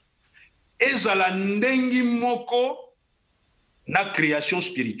kingasani, ezala ndengi moko na création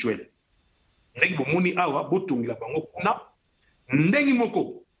spirituelle. Ndengi bomoni awa, botongela bango kuna, ndengi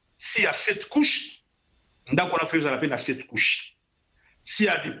moko, s'il y a 7 couches, ndako na fait la 7 couches. S'il y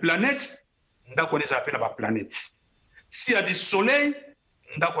a des planètes, ndako na fait la planète. S'il y a des soleils,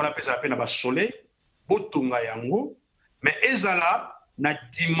 ndako na fait la soleil, botonga yango, mais ezala na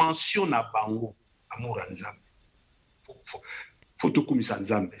dimension na bango, amour en Nzambe.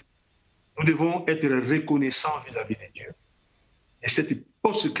 Nous devons être reconnaissants vis-à-vis de Dieu. Et cette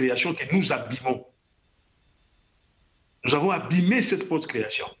post-création que nous abîmons. Nous avons abîmé cette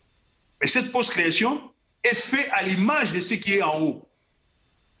post-création. Mais cette post-création est faite à l'image de ce qui est en haut.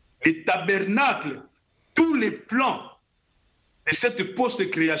 Les tabernacles, tous les plans de cette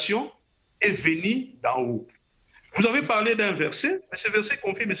post-création est venu d'en haut. Vous avez parlé d'un verset, mais ce verset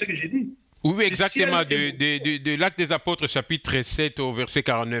confirme ce que j'ai dit. Oui, exactement, de l'Acte des Apôtres, chapitre 7 au verset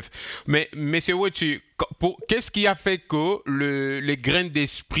 49. Mais M. Wechi, qu'est-ce qui a fait que les grains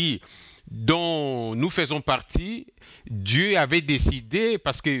d'esprit dont nous faisons partie, Dieu avait décidé,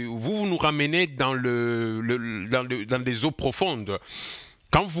 parce que vous nous ramenez dans des eaux profondes.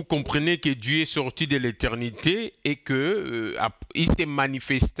 Quand vous comprenez que Dieu est sorti de l'éternité et que il s'est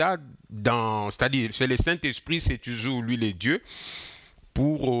manifesta c'est-à-dire c'est le Saint-Esprit, c'est toujours lui le Dieu,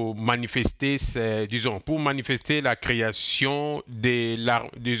 pour manifester, pour manifester la création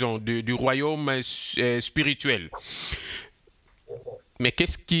du royaume spirituel. Mais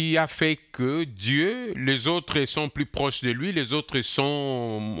qu'est-ce qui a fait que Dieu, les autres sont plus proches de lui, les autres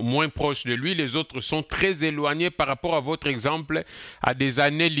sont moins proches de lui, les autres sont très éloignés par rapport à votre exemple, à des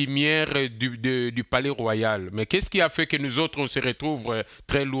années-lumière du palais royal. Mais qu'est-ce qui a fait que nous autres, on se retrouve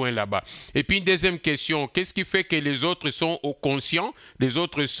très loin là-bas? Et puis une deuxième question, qu'est-ce qui fait que les autres sont conscients, les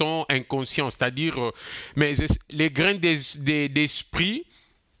autres sont inconscients? C'est-à-dire, mais les grains d'esprit,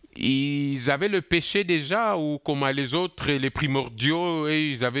 ils avaient le péché déjà, ou comme les autres, les primordiaux,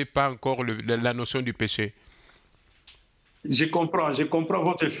 et ils n'avaient pas encore la notion du péché? Je comprends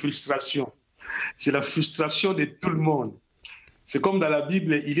votre frustration. C'est la frustration de tout le monde. C'est comme dans la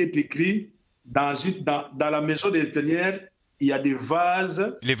Bible, il est écrit, dans la maison des Seigneurs, il y a des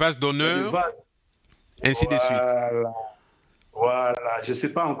vases. Les vases d'honneur, ainsi de suite. Voilà, je ne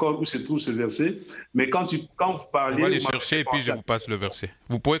sais pas encore où se trouve ce verset, mais quand vous parlez... On va les chercher et puis je vous passe le verset.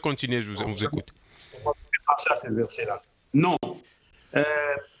 Vous pouvez continuer, on vous écoute. On va passer à ce verset-là. Non.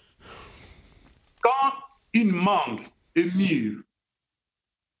 Quand une mangue est mûre,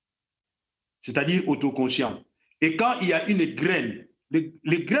 c'est-à-dire autoconscient, et quand il y a une graine,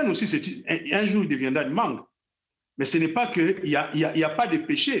 les graines aussi, un jour il deviendra une mangue. Mais ce n'est pas qu'il n'y a pas de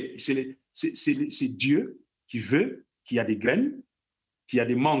péché, c'est Dieu qui veut qu'il y a des graines, qu'il y a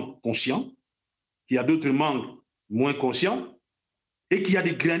des mangues conscients, qu'il y a d'autres mangues moins conscients, et qu'il y a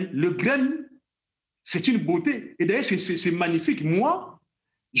des graines. Le graine, c'est une beauté. Et d'ailleurs, c'est magnifique. Moi,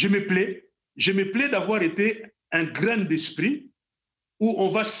 je me plais d'avoir été un grain d'esprit où on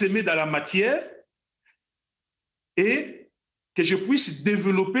va s'aimer dans la matière et que je puisse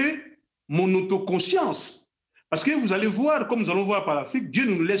développer mon autoconscience. Parce que vous allez voir, comme nous allons voir par la suite, Dieu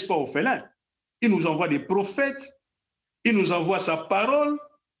ne nous laisse pas orphelins. Il nous envoie des prophètes, il nous envoie sa parole,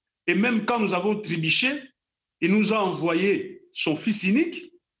 et même quand nous avons trébuché, il nous a envoyé son fils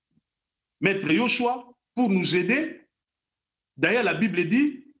unique, Maître Yoshua, pour nous aider. D'ailleurs, la Bible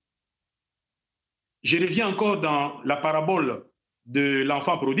dit, je reviens encore dans la parabole de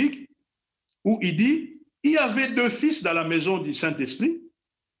l'enfant prodigue, où il dit, il y avait deux fils dans la maison du Saint-Esprit.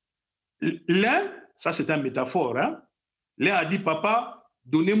 L'un, ça c'est une métaphore, hein? L'un a dit, papa,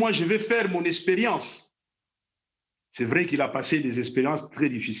 donnez-moi, je vais faire mon expérience. C'est vrai qu'il a passé des expériences très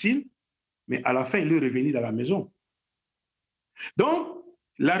difficiles, mais à la fin, il est revenu dans la maison. Donc,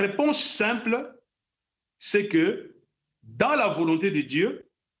 la réponse simple, c'est que dans la volonté de Dieu,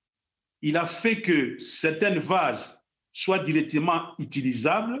 il a fait que certaines vases soient directement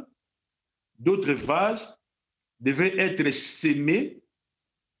utilisables, d'autres vases devaient être sémés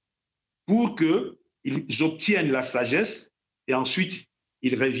pour qu'ils obtiennent la sagesse et ensuite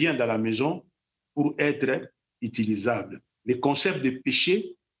ils reviennent dans la maison pour être utilisables. Le concept de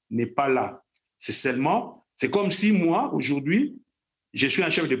péché n'est pas là. C'est seulement, c'est comme si moi, aujourd'hui, je suis un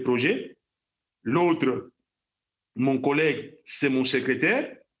chef de projet, l'autre, mon collègue, c'est mon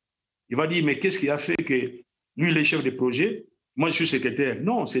secrétaire. Il va dire, mais qu'est-ce qui a fait que lui, il est chef de projet, moi, je suis secrétaire?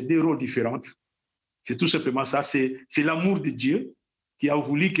 Non, c'est deux rôles différents. C'est tout simplement ça. C'est l'amour de Dieu qui a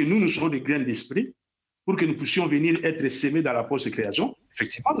voulu que nous soyons des grains d'esprit pour que nous puissions venir être sémés dans la post-création.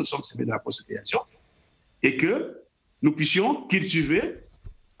 Effectivement, nous sommes sémés dans la post-création. Et que nous puissions cultiver,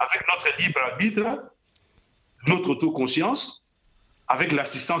 avec notre libre arbitre, notre autoconscience, avec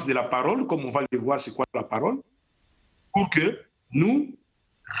l'assistance de la parole, comme on va le voir, c'est quoi la parole, pour que nous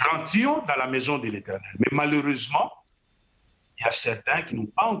rentrions dans la maison de l'Éternel. Mais malheureusement, il y a certains qui n'ont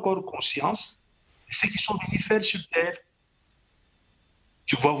pas encore conscience de ce qu'ils sont venus faire sur terre.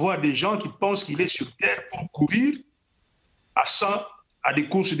 Tu vas voir des gens qui pensent qu'il est sur terre pour courir à des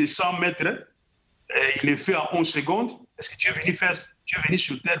courses de 100 mètres. Et il les fait en 11 secondes. Est-ce que tu es venu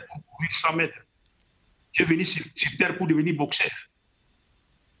sur terre pour courir 100 mètres? Tu es venu sur terre pour devenir boxeur.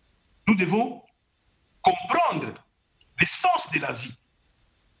 Nous devons comprendre le sens de la vie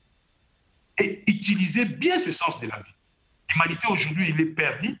et utiliser bien ce sens de la vie. L'humanité aujourd'hui, il est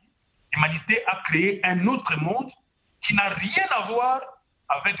perdue. L'humanité a créé un autre monde qui n'a rien à voir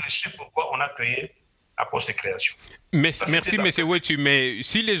avec le ce pourquoi on a créé la post-création. Merci, M. Wetu, mais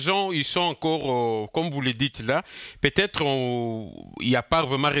si les gens ils sont encore, comme vous le dites là, peut-être il n'y a pas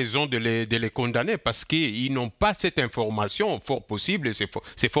vraiment raison de les condamner parce qu'ils n'ont pas cette information, fort possible,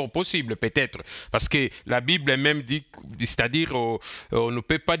 c'est fort possible peut-être, parce que la Bible même dit, c'est-à-dire on ne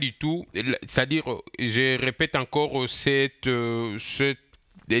peut pas du tout, c'est-à-dire, je répète encore cette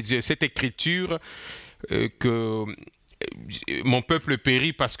écriture que mon peuple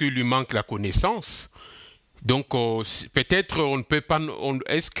périt parce qu'il lui manque la connaissance. Donc, peut-être on ne peut pas,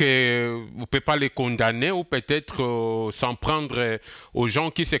 est-ce que vous ne pouvez pas les condamner ou peut-être s'en prendre aux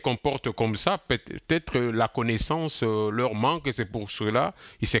gens qui se comportent comme ça? Peut-être la connaissance leur manque et c'est pour cela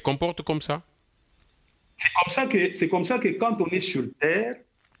qu'ils se comportent comme ça. C'est comme ça que quand on est sur Terre,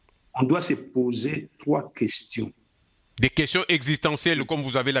 on doit se poser 3 questions. Des questions existentielles comme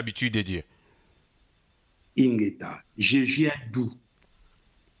vous avez l'habitude de dire. Ingeta, je viens d'où?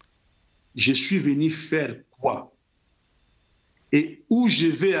 Je suis venu faire quoi? Et où je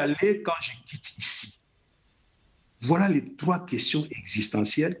vais aller quand je quitte ici? Voilà les 3 questions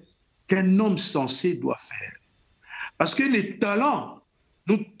existentielles qu'un homme sensé doit faire. Parce que les talents,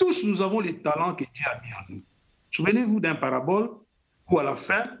 nous tous, nous avons les talents que Dieu a mis en nous. Souvenez-vous d'un parabole où à la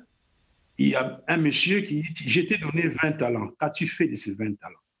fin, il y a un monsieur qui dit, je t'ai donné 20 talents. Qu'as-tu fait de ces 20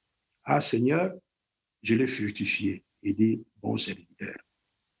 talents? Ah Seigneur, je l'ai fructifié et dit, bon serviteur.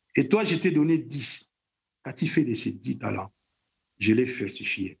 Et toi, je t'ai donné 10. Qu'as-tu fait de ces 10 talents? Je l'ai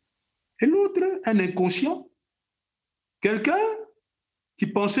fructifié. Et l'autre, un inconscient, quelqu'un qui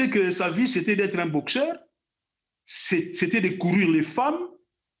pensait que sa vie, c'était d'être un boxeur, c'était de courir les femmes,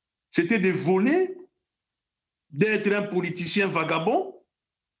 c'était de voler, d'être un politicien vagabond,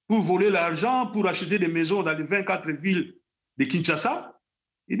 pour voler l'argent, pour acheter des maisons dans les 24 villes de Kinshasa.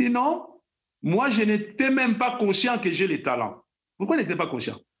 Il dit non, moi, je n'étais même pas conscient que j'ai les talents. Pourquoi il n'était pas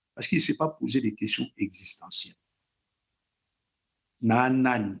conscient? Parce qu'il ne s'est pas posé des questions existentielles.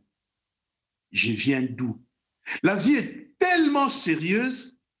 Nanani, je viens d'où? La vie est tellement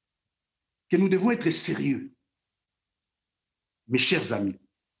sérieuse que nous devons être sérieux. Mes chers amis,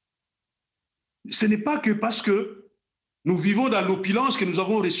 ce n'est pas que parce que Nous vivons dans l'opulence que nous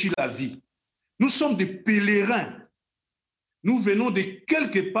avons reçu la vie. Nous sommes des pèlerins. Nous venons de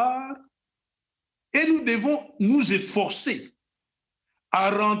quelque part et nous devons nous efforcer à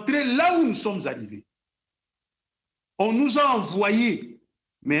rentrer là où nous sommes arrivés. On nous a envoyés,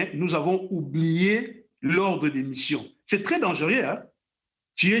 mais nous avons oublié l'ordre des missions. C'est très dangereux. Hein?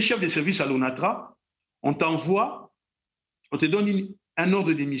 Tu es chef de service à l'ONATRA, on t'envoie, on te donne un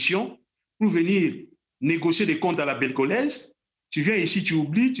ordre de mission pour venir négocier des comptes à la Belgolaise. Tu viens ici, tu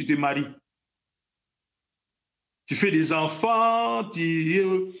oublies, tu te maries. Tu fais des enfants, tu es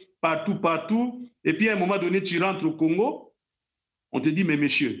partout. Et puis à un moment donné, tu rentres au Congo. On te dit, mais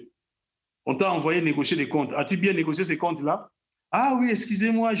monsieur, on t'a envoyé négocier des comptes. As-tu bien négocié ces comptes-là? Ah oui,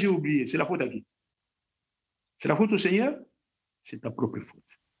 excusez-moi, j'ai oublié. C'est la faute à qui? C'est la faute au Seigneur? C'est ta propre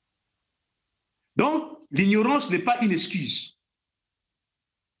faute. Donc, l'ignorance n'est pas une excuse.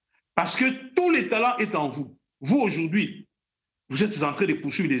 Parce que tout le talent est en vous. Vous, aujourd'hui, vous êtes en train de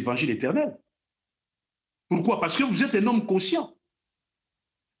poursuivre l'évangile éternel. Pourquoi? Parce que vous êtes un homme conscient.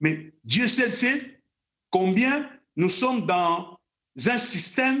 Mais Dieu seul sait combien nous sommes dans un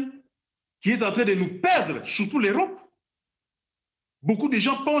système qui est en train de nous perdre, surtout l'Europe. Beaucoup de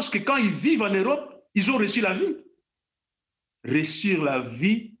gens pensent que quand ils vivent en Europe, ils ont reçu la vie. Réussir la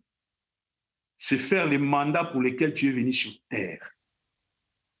vie, c'est faire les mandats pour lesquels tu es venu sur terre.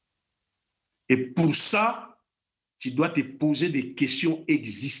 Et pour ça, tu dois te poser des questions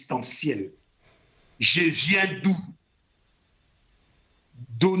existentielles. Je viens d'où?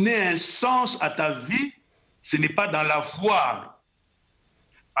 Donner un sens à ta vie, ce n'est pas dans l'avoir.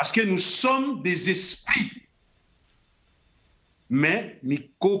 Parce que nous sommes des esprits. Mais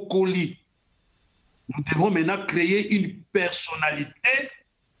Mikokoli, nous devons maintenant créer une personnalité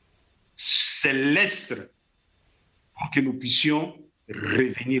céleste pour que nous puissions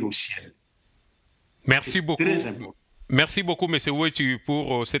revenir au ciel. Merci beaucoup. Très important. Merci beaucoup, M. Ouetu,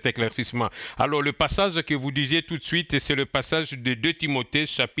 pour cet éclaircissement. Alors, le passage que vous disiez tout de suite, c'est le passage de 2 Timothée,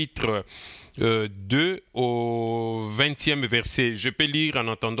 chapitre 2 au 20e verset. Je peux lire en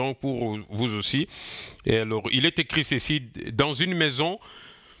entendant pour vous aussi. Et alors, il est écrit ceci: dans une maison,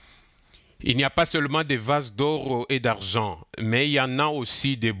 il n'y a pas seulement des vases d'or et d'argent, mais il y en a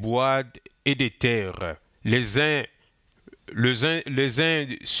aussi des bois et des terres. Les uns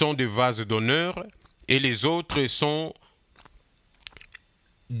sont des vases d'honneur et les autres sont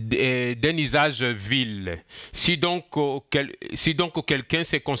d'un usage vil. Si donc quelqu'un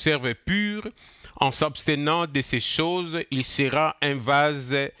se conserve pur, en s'abstenant de ces choses, il sera un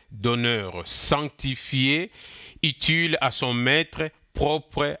vase d'honneur, sanctifié, utile à son maître,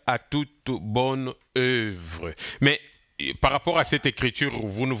 propre à toute bonne œuvre. Mais par rapport à cette écriture,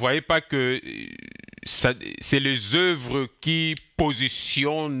 vous ne voyez pas que c'est les œuvres qui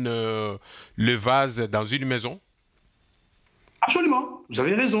positionnent le vase dans une maison? Absolument, vous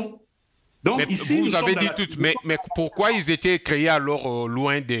avez raison. Donc, mais ici, vous avez dit tout, mais pourquoi ils étaient créés alors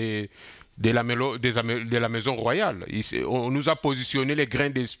loin de la maison royale? On nous a positionné les grains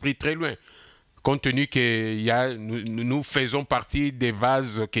d'esprit très loin, compte tenu que nous faisons partie des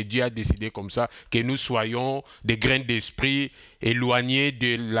vases que Dieu a décidé comme ça, que nous soyons des grains d'esprit éloignés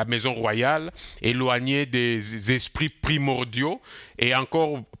de la maison royale, éloignés des esprits primordiaux, et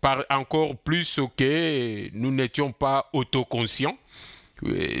encore plus que nous n'étions pas autoconscients.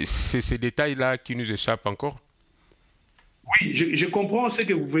 C'est ces détails-là qui nous échappent encore. Oui, je comprends ce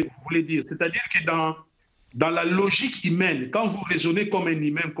que vous voulez dire. C'est-à-dire que dans la logique humaine, quand vous raisonnez comme un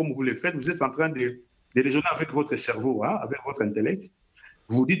humain, comme vous le faites, vous êtes en train de raisonner avec votre cerveau, hein, avec votre intellect.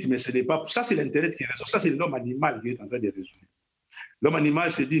 Vous dites, mais ce n'est pas... Ça, c'est l'intellect qui raisonne. Ça, c'est l'homme animal qui est en train de raisonner. L'homme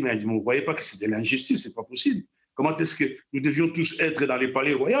animal se dit, mais vous ne voyez pas que c'est de l'injustice, ce n'est pas possible. Comment est-ce que nous devions tous être dans le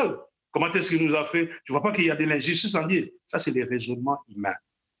palais royal? Comment est-ce qu'il nous a fait? Tu ne vois pas qu'il y a de l'injustice en Dieu? Ça, c'est le raisonnement humain.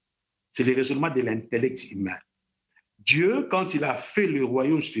 C'est le raisonnement de l'intellect humain. Dieu, quand il a fait le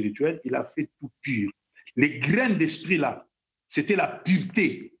royaume spirituel, il a fait tout pur. Les graines d'esprit là, c'était la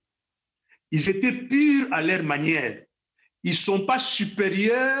pureté. Ils étaient purs à leur manière. Ils ne sont pas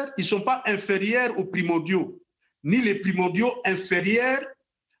supérieurs, ils ne sont pas inférieurs aux primordiaux, ni les primordiaux inférieurs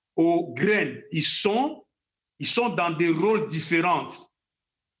aux graines. Ils sont dans des rôles différents.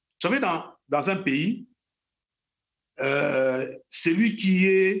 Vous savez, dans un pays, celui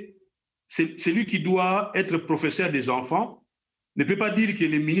qui doit être professeur des enfants ne peut pas dire que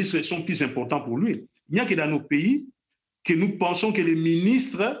les ministres sont plus importants pour lui. Il n'y a que dans nos pays que nous pensons que le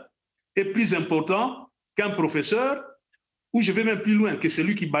ministre est plus important qu'un professeur, ou je vais même plus loin, que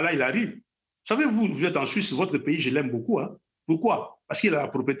celui qui balaye la rue. Vous savez, vous êtes en Suisse, votre pays, je l'aime beaucoup. Hein? Pourquoi? Parce qu'il a la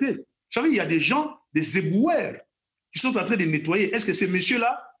propriété. Vous savez, il y a des gens, des éboueurs, qui sont en train de nettoyer. Est-ce que ces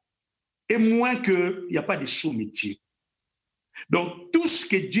messieurs-là est moins qu'il n'y a pas de sous métier? Donc, tout ce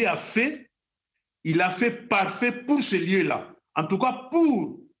que Dieu a fait, il a fait parfait pour ce lieu-là. En tout cas,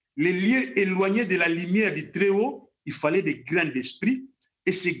 pour les lieux éloignés de la lumière du Très-Haut, il fallait des graines d'esprit.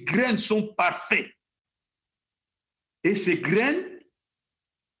 Et ces graines sont parfaites. Et ces graines,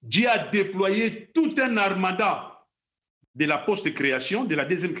 Dieu a déployé tout un armada de la post-création, de la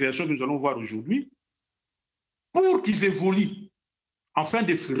deuxième création que nous allons voir aujourd'hui, pour qu'ils évoluent, afin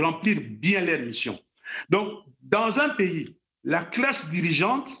de remplir bien leur mission. Donc, dans un pays, la classe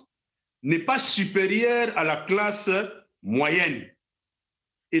dirigeante n'est pas supérieure à la classe moyenne.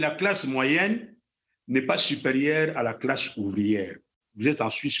 Et la classe moyenne n'est pas supérieure à la classe ouvrière. Vous êtes en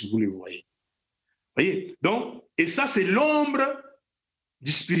Suisse, vous le voyez. Voyez? Donc, et ça, c'est l'ombre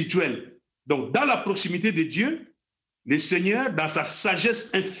du spirituel. Donc, dans la proximité de Dieu, le Seigneur, dans sa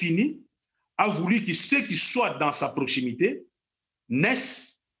sagesse infinie, a voulu que ceux qui soient dans sa proximité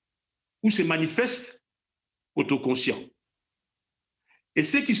naissent ou se manifestent autoconscients. Et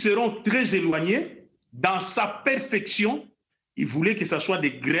ceux qui seront très éloignés, dans sa perfection, il voulait que ce soit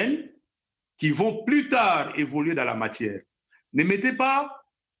des graines qui vont plus tard évoluer dans la matière. Ne mettez pas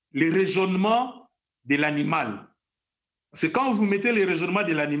les raisonnements de l'animal. Parce que quand vous mettez les raisonnements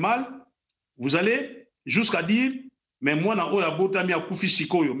de l'animal, vous allez jusqu'à dire, mais moi,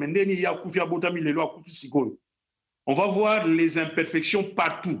 on va voir les imperfections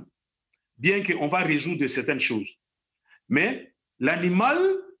partout, bien qu'on va résoudre certaines choses. Mais l'animal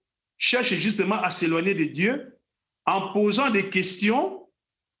cherche justement à s'éloigner de Dieu en posant des questions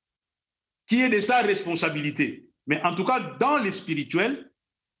qui est de sa responsabilité. Mais en tout cas, dans le spirituel,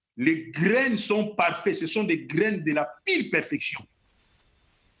 les graines sont parfaites. Ce sont des graines de la pire perfection.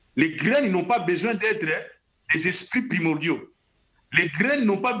 Les graines n'ont pas besoin d'être des esprits primordiaux. Les graines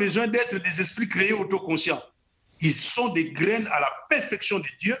n'ont pas besoin d'être des esprits créés autoconscients. Ils sont des graines à la perfection de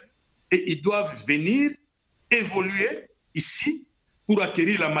Dieu et ils doivent venir évoluer ici pour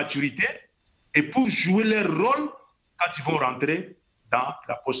acquérir la maturité et pour jouer leur rôle quand ils vont rentrer dans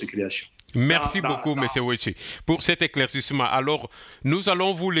la post-création. Merci beaucoup, M. Wechi, pour cet éclaircissement. Alors, nous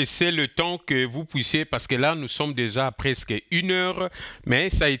allons vous laisser le temps que vous puissiez, parce que là, nous sommes déjà à presque 1 heure, mais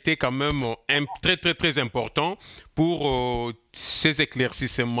ça a été quand même très important pour ces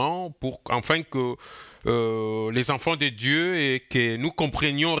éclaircissements, pour enfin que les enfants de Dieu et que nous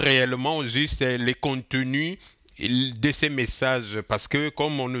comprenions réellement juste les contenus de ces messages, parce que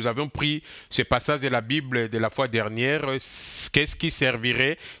comme nous avons pris ce passage de la Bible de la fois dernière, qu'est-ce qui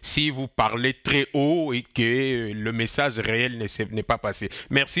servirait si vous parlez très haut et que le message réel n'est pas passé?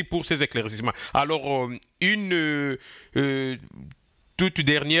 Merci pour ces éclaircissements. Alors, une toute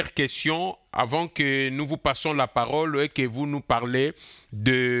dernière question avant que nous vous passions la parole et que vous nous parlez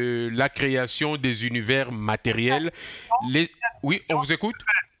de la création des univers matériels. Oui, on vous écoute?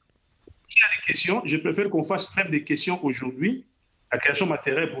 Il y a des questions, je préfère qu'on fasse même des questions aujourd'hui. La création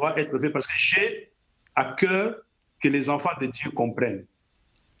matérielle pourra être faite parce que j'ai à cœur que les enfants de Dieu comprennent.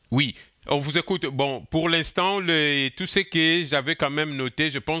 Oui, on vous écoute. Bon, pour l'instant, tout ce que j'avais quand même noté,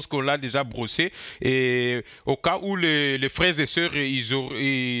 je pense qu'on l'a déjà brossé. Et au cas où les frères et sœurs, ils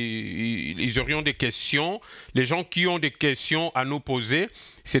aurions des questions, les gens qui ont des questions à nous poser,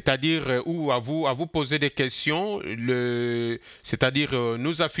 c'est-à-dire ou à vous poser des questions, c'est-à-dire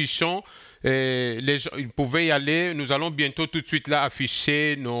nous affichons. Les gens, ils pouvaient y aller. Nous allons bientôt tout de suite là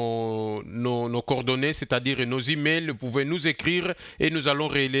afficher nos coordonnées, c'est-à-dire nos emails. Vous pouvez nous écrire et nous allons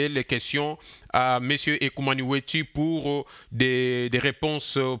relayer les questions à M. Ekumaniwechi pour des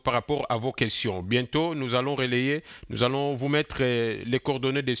réponses par rapport à vos questions. Bientôt, nous allons relayer, nous allons vous mettre les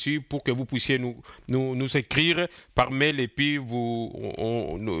coordonnées dessus pour que vous puissiez nous écrire par mail et puis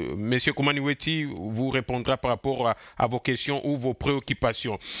M. Ekumaniwechi vous répondra par rapport à vos questions ou vos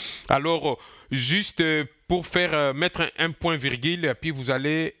préoccupations. Alors, juste pour mettre un point virgule, puis vous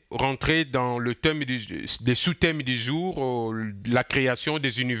allez rentrer dans le thème des sous-thèmes du jour, la création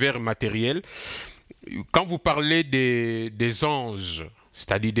des univers matériels. Quand vous parlez des anges,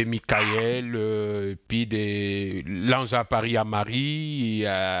 c'est-à-dire des Michael, puis l'ange apparu à Marie,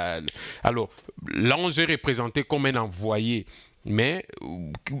 alors l'ange est représenté comme un envoyé, mais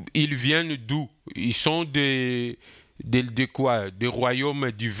ils viennent d'où? Ils sont de quoi? Des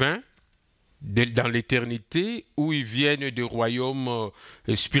royaumes divins dans l'éternité, où ils viennent des royaumes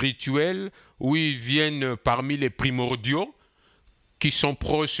spirituels, où ils viennent parmi les primordiaux qui sont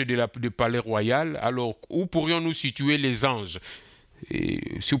proches du palais royal. Alors, où pourrions-nous situer les anges? Et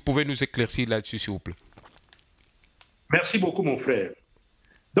si vous pouvez nous éclaircir là-dessus, s'il vous plaît. Merci beaucoup, mon frère.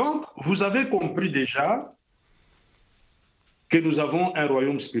 Donc, vous avez compris déjà que nous avons un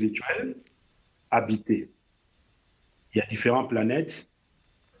royaume spirituel habité. Il y a différentes planètes,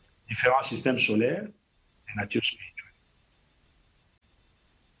 différents systèmes solaires de nature spirituelle.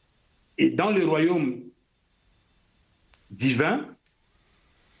 Et dans le royaume divin,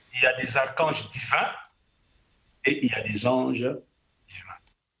 il y a des archanges divins et il y a des anges divins.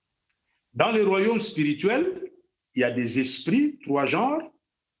 Dans le royaume spirituel, il y a des esprits, 3 genres,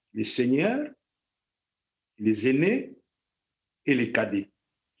 les seigneurs, les aînés et les cadets,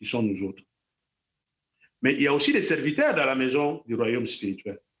 qui sont nous autres. Mais il y a aussi des serviteurs dans la maison du royaume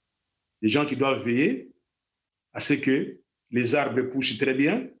spirituel. Des gens qui doivent veiller à ce que les arbres poussent très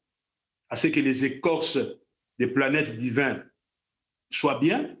bien, à ce que les écorces des planètes divines soient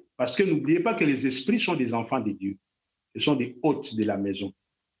bien, parce que n'oubliez pas que les esprits sont des enfants de Dieu. Ce sont des hôtes de la maison.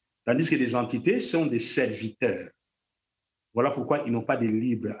 Tandis que les entités sont des serviteurs. Voilà pourquoi ils n'ont pas de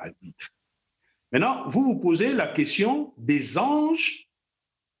libre arbitre. Maintenant, vous vous posez la question des anges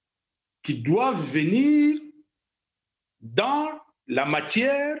qui doivent venir dans la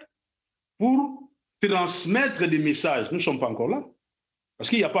matière pour transmettre des messages. Nous ne sommes pas encore là, parce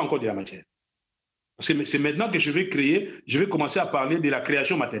qu'il n'y a pas encore de la matière. C'est maintenant que je vais commencer à parler de la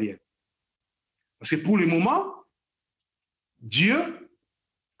création matérielle. Parce que pour le moment, Dieu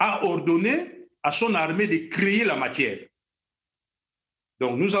a ordonné à son armée de créer la matière.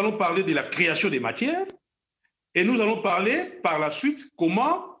 Donc nous allons parler de la création des matières et nous allons parler par la suite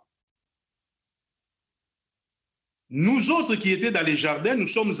comment nous autres qui étaient dans les jardins, nous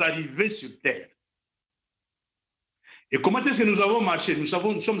sommes arrivés sur terre. Et comment est-ce que nous avons marché? Nous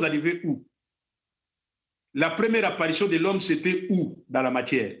sommes arrivés où? La première apparition de l'homme, c'était où dans la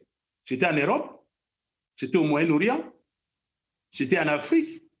matière? C'était en Europe? C'était au Moyen-Orient? C'était en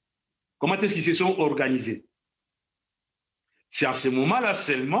Afrique? Comment est-ce qu'ils se sont organisés? C'est en ce moment-là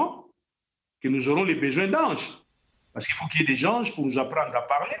seulement que nous aurons les besoins d'anges. Parce qu'il faut qu'il y ait des anges pour nous apprendre à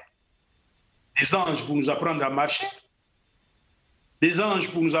parler, des anges pour nous apprendre à marcher, des anges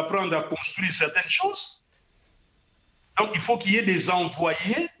pour nous apprendre à construire certaines choses. Donc il faut qu'il y ait des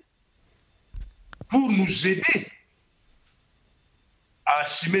envoyés pour nous aider à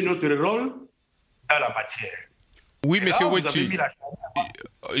assumer notre rôle dans la matière. Oui, monsieur Wetchi,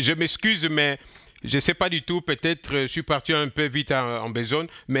 je m'excuse, mais je ne sais pas du tout, peut-être je suis parti un peu vite en besogne,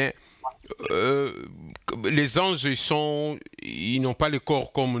 mais les anges, ils n'ont pas le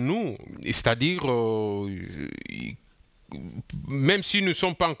corps comme nous, c'est-à-dire, même si nous ne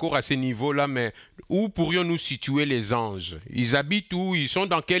sommes pas encore à ce niveau-là, mais où pourrions-nous situer les anges? Ils habitent où? Ils sont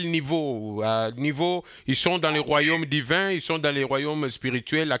dans quel niveau? Ils sont dans les royaumes divins, ils sont dans les royaumes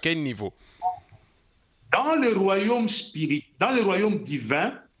spirituels, à quel niveau? Dans le royaume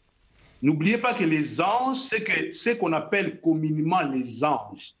divin, n'oubliez pas que les anges, c'est ce qu'on appelle communément les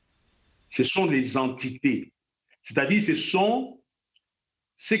anges. Ce sont les entités. C'est-à-dire, ce sont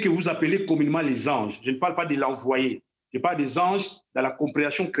ce que vous appelez communément les anges. Je ne parle pas de l'envoyé. Je parle des anges dans la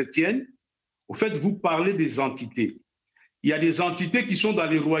compréhension chrétienne. Au fait, vous parlez des entités. Il y a des entités qui sont dans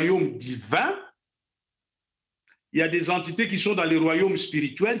les royaumes divins. Il y a des entités qui sont dans les royaumes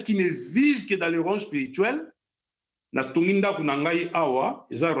spirituels, qui ne vivent que dans les royaumes spirituels. Dans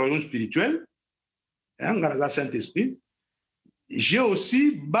le royaume spirituel, Saint-Esprit. J'ai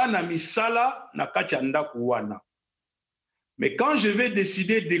aussi Bana Misala Nakachanda Kouana. Mais quand je vais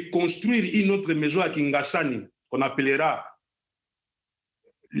décider de construire une autre maison à Kingasani, qu'on appellera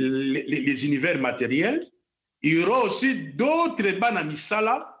les univers matériels, il y aura aussi d'autres Bana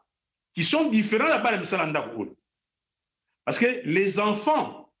Misala qui sont différents de Bana Misala Ndakoula. Parce que les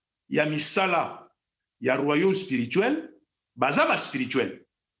enfants, il y a Misala, il y a royaume spirituel, Bazaba spirituel,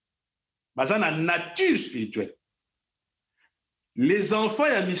 Bazana nature spirituelle. Les enfants,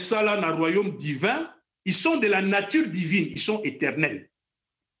 il y a Misala dans le royaume divin, ils sont de la nature divine, ils sont éternels.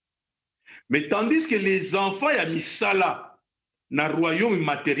 Mais tandis que les enfants, il y a Misala dans le royaume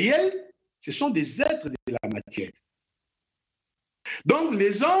matériel, ce sont des êtres de la matière. Donc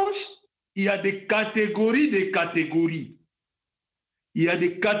les anges, il y a des catégories de catégories. Il y a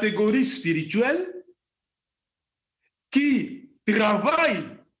des catégories spirituelles qui travaillent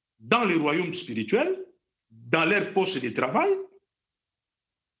dans le royaume spirituel, dans leur poste de travail.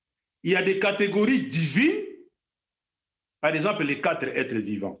 Il y a des catégories divines, par exemple les 4 êtres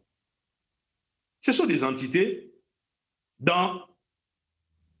vivants. Ce sont des entités dans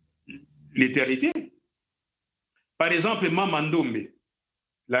l'éternité. Par exemple, Mamandombe,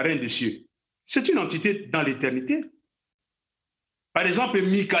 la reine des cieux, c'est une entité dans l'éternité. Par exemple,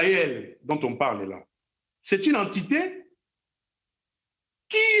 Michael, dont on parle là, c'est une entité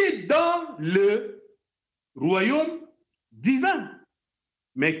qui est dans le royaume divin,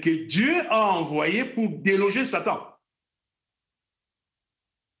 mais que Dieu a envoyé pour déloger Satan.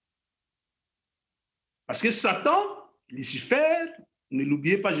 Parce que Satan, Lucifer, ne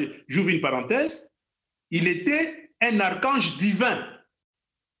l'oubliez pas, j'ouvre une parenthèse, il était un archange divin.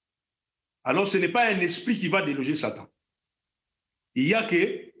 alors ce n'est pas un esprit qui va déloger Satan. Il n'y a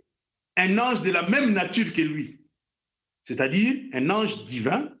qu'un ange de la même nature que lui, c'est-à-dire un ange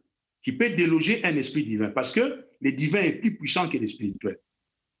divin qui peut déloger un esprit divin, parce que le divin est plus puissant que le spirituel.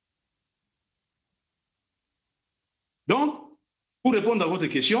 Donc, pour répondre à votre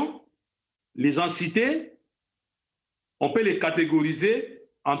question, les entités, on peut les catégoriser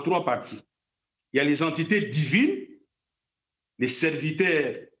en 3 parties. Il y a les entités divines, les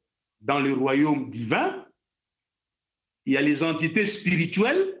serviteurs dans le royaume divin. Il y a les entités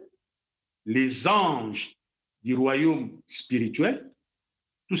spirituelles, les anges du royaume spirituel.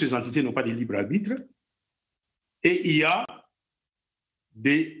 Toutes ces entités n'ont pas de libre arbitre. Et il y a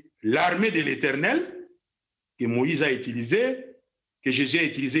l'armée de l'Éternel que Moïse a utilisée, que Jésus a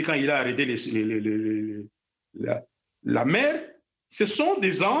utilisée quand il a arrêté la mer. Ce sont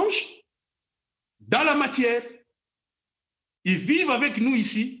des anges dans la matière. Ils vivent avec nous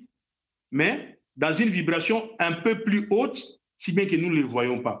ici, mais dans une vibration un peu plus haute, si bien que nous ne les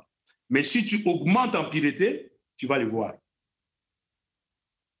voyons pas. Mais si tu augmentes en pureté, tu vas les voir.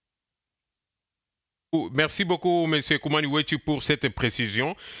 Merci beaucoup, M. Koumaniwechi, pour cette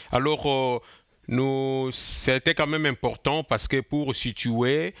précision. Alors, c'était quand même important parce que pour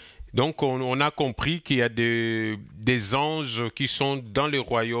situer, donc on a compris qu'il y a des anges qui sont dans le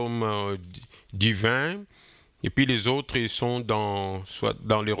royaume divin, et puis les autres ils sont soit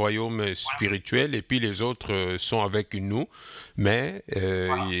dans le royaume spirituel, et puis les autres sont avec nous. Mais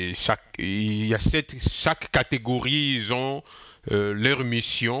chaque catégorie, ils ont leur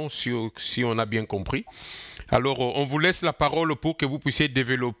mission, si on a bien compris. Alors, on vous laisse la parole pour que vous puissiez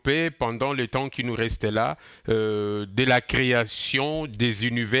développer pendant le temps qui nous reste là de la création des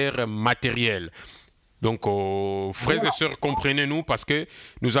univers matériels. Donc, frères et sœurs, comprenez-nous parce que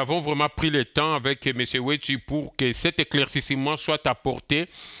nous avons vraiment pris le temps avec M. Wechi pour que cet éclaircissement soit apporté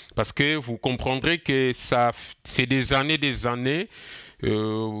parce que vous comprendrez que c'est des années.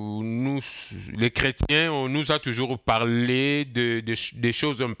 Nous, les chrétiens, on nous a toujours parlé des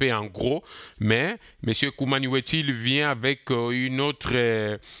choses un peu en gros, mais M. Koumaniwechi, il vient avec une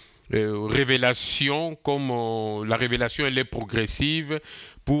autre révélation, comme la révélation elle est progressive,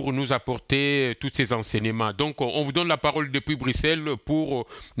 pour nous apporter tous ces enseignements. Donc, on vous donne la parole depuis Bruxelles pour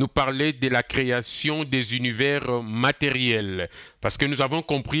nous parler de la création des univers matériels. Parce que nous avons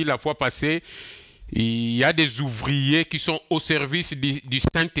compris la fois passée, il y a des ouvriers qui sont au service du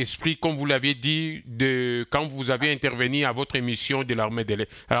Saint-Esprit, comme vous l'avez dit, quand vous avez intervenu à votre émission de l'armée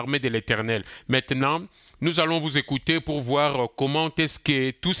de l'Éternel. Maintenant, nous allons vous écouter pour voir comment est-ce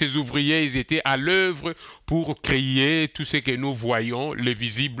que tous ces ouvriers ils étaient à l'œuvre pour créer tout ce que nous voyons, le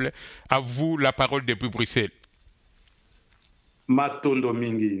visible. À vous, la parole depuis Bruxelles. Matondo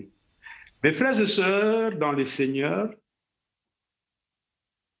Mingi. Mes frères et sœurs dans le Seigneur,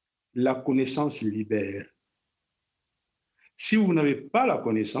 la connaissance libère. Si vous n'avez pas la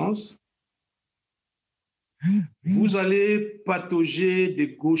connaissance, vous allez patauger de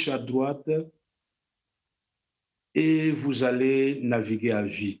gauche à droite et vous allez naviguer à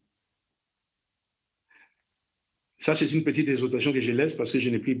vie. Ça, c'est une petite exhortation que je laisse parce que je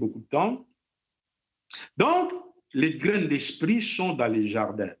n'ai pris beaucoup de temps. Donc, les graines d'esprit sont dans les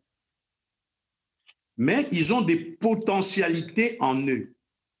jardins. Mais ils ont des potentialités en eux.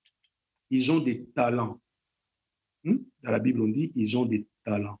 Ils ont des talents. Dans la Bible, on dit ils ont des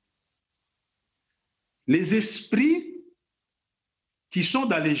talents. Les esprits qui sont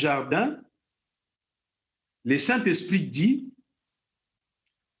dans les jardins, le Saint-Esprit dit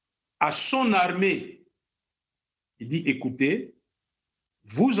à son armée, il dit, écoutez,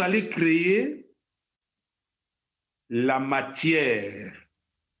 vous allez créer la matière,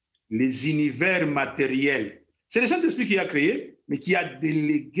 les univers matériels. C'est le Saint-Esprit qui a créé, mais qui a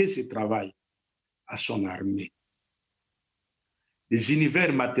délégué ce travail à son armée. Les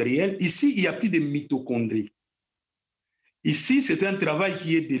univers matériels, ici, il n'y a plus de mitochondries. Ici, c'est un travail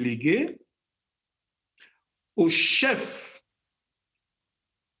qui est délégué au chef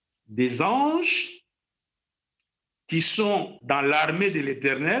des anges qui sont dans l'armée de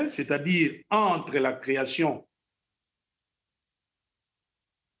l'Éternel, c'est-à-dire entre la création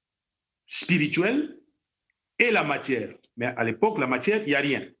spirituelle et la matière. Mais à l'époque, la matière, il n'y a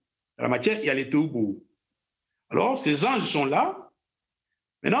rien. Dans la matière, il y a les théoubous. Alors, ces anges sont là.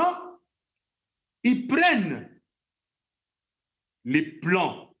 Maintenant, ils prennent les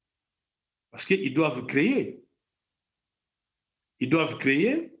plans parce qu'ils doivent créer. Ils doivent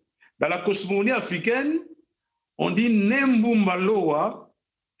créer. Dans la cosmogonie africaine, on dit Nembumbaloa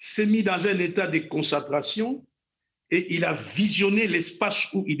s'est mis dans un état de concentration et il a visionné l'espace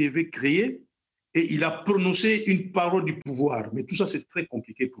où il devait créer et il a prononcé une parole du pouvoir. Mais tout ça, c'est très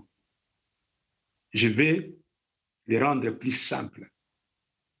compliqué pour lui. je vais les rendre plus simples,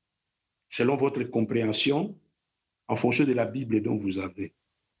 selon votre compréhension, en fonction de la Bible dont vous avez.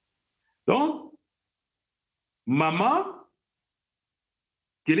 Donc, maman,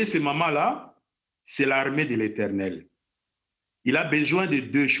 quelle est ce maman-là? C'est l'armée de l'Éternel. Il a besoin de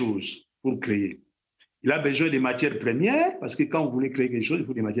deux choses pour créer. Il a besoin des matières premières, parce que quand vous voulez créer quelque chose, il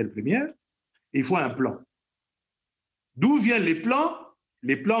faut des matières premières, et il faut un plan. D'où viennent les plans?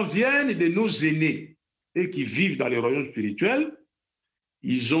 Les plans viennent de nos aînés, et qui vivent dans les royaumes spirituels.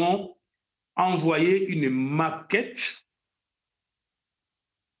 Ils ont envoyé une maquette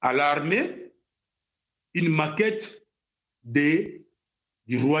à l'armée, une maquette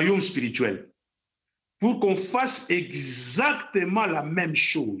du royaume spirituel, pour qu'on fasse exactement la même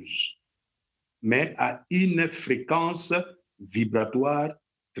chose, mais à une fréquence vibratoire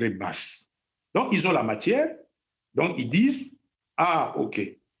très basse. Donc, ils ont la matière, donc ils disent, ah, ok,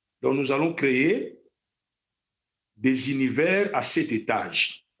 donc nous allons créer des univers à 7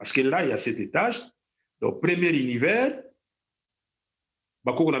 étages. Parce que là, il y a 7 étages. Donc, premier univers,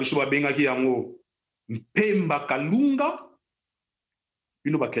 bakoko na biso babengaki yango mpemba kalunga,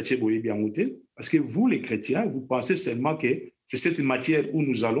 bino bakretien boyebi yango te, parce que vous, les chrétiens, vous pensez seulement que c'est cette matière où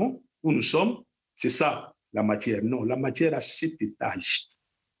nous allons, où nous sommes, c'est ça, la matière. Non, la matière a 7 étages.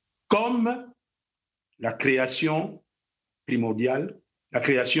 Comme la création primordiale, la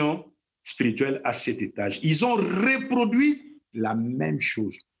création spirituelle à 7 étages. Ils ont reproduit la même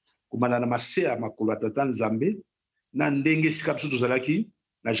chose. Comme dans ma sœur, ma colatata Nzambe, na ndenge sika biso tozalaki,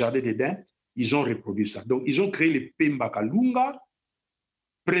 na jardin d'Éden, ils ont reproduit ça. Donc, ils ont créé le Pemba Kalunga,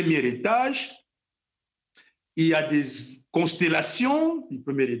 premier étage. Il y a des constellations du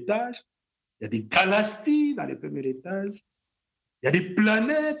premier étage. Il y a des galaxies dans le premier étage. Il y a des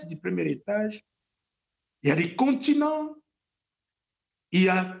planètes du premier étage. Il y a des continents. Il y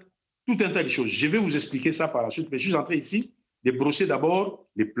a tout un tas de choses. Je vais vous expliquer ça par la suite, mais je suis en train ici de brosser d'abord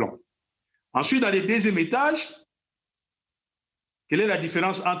les plans. Ensuite, dans le deuxième étage, quelle est la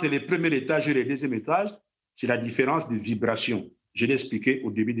différence entre le premier étage et le deuxième étage? C'est la différence de vibration. Je l'ai expliqué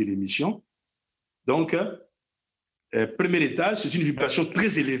au début de l'émission. Donc, premier étage, c'est une vibration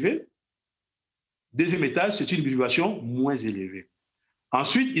très élevée. Deuxième étage, c'est une vibration moins élevée.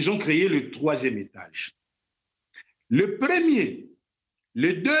 Ensuite, ils ont créé le troisième étage. Le premier,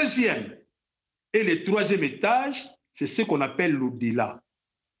 le deuxième et le troisième étage, c'est ce qu'on appelle l'au-delà.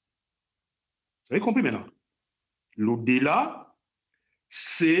 Vous avez compris maintenant? L'au-delà,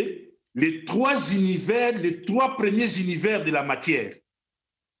 c'est les 3 univers, les 3 premiers univers de la matière.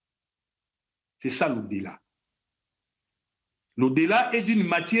 C'est ça l'au-delà. L'au-delà est d'une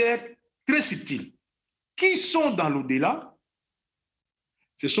matière très subtile. Qui sont dans l'au-delà?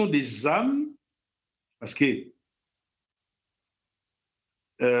 Ce sont des âmes, parce que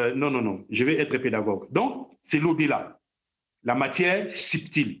non, je vais être pédagogue. Donc, c'est l'au-delà, la matière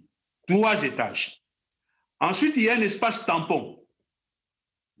subtile, 3 étages. Ensuite, il y a un espace tampon.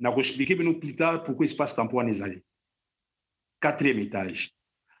 Je vais expliquer plus tard pourquoi l'espace tampon est allé. 4e étage.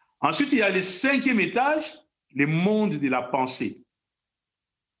 Ensuite, il y a le 5e étage, le monde de la pensée.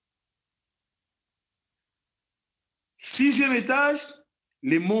 6e étage,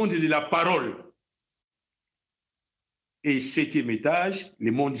 le monde de la parole. Et 7e étage,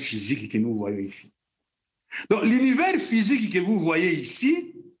 le monde physique que nous voyons ici. Donc, l'univers physique que vous voyez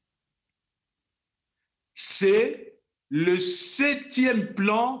ici, c'est le 7e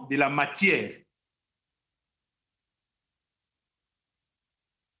plan de la matière.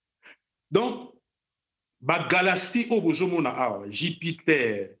 Donc, la galaxie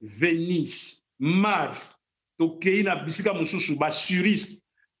Jupiter, Vénus, Mars,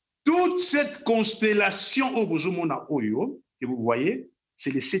 toute cette constellation que vous voyez,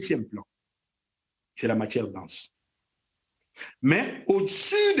 c'est le 7e plan. C'est la matière dense. Mais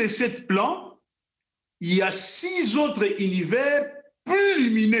au-dessus de ce plan, il y a 6 autres univers plus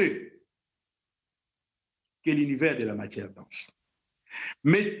lumineux que l'univers de la matière dense.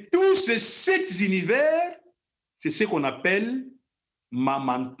 Mais tous ces 7 univers, c'est ce qu'on appelle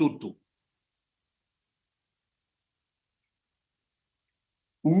Mamantoto,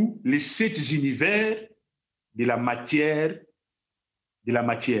 ou les 7 univers de la matière.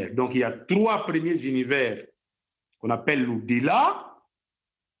 Donc, il y a 3 premiers univers qu'on appelle l'au-delà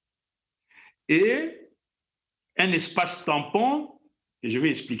et un espace tampon, que je vais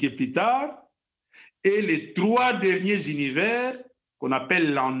expliquer plus tard, et les 3 derniers univers qu'on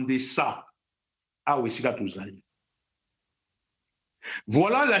appelle l'en-deçà.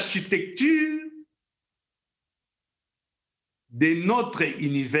 Voilà l'architecture de notre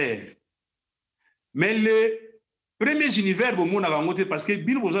univers. Mais le premier univers, parce que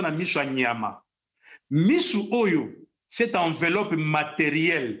Misu Oyo, cette enveloppe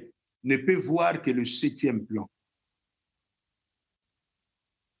matérielle, ne peut voir que le 7e plan.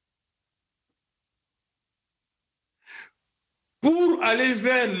 Pour aller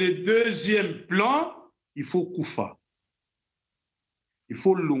vers le 2e plan, il faut Kufa. Il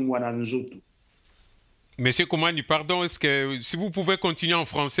faut Lungwananzoto. Monsieur Koumani, pardon, est-ce que si vous pouvez continuer en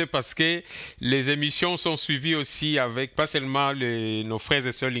français parce que les émissions sont suivies aussi avec pas seulement nos frères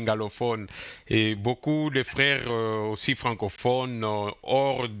et sœurs lingalophones et beaucoup de frères aussi francophones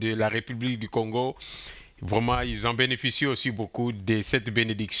hors de la République du Congo. Vraiment, ils en bénéficient aussi beaucoup de cette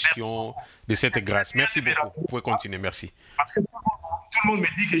bénédiction, de cette grâce. Merci beaucoup. Vous pouvez continuer, merci. Parce que tout le monde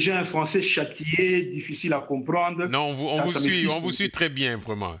me dit que j'ai un français châtié, difficile à comprendre. Non, on vous suit très bien,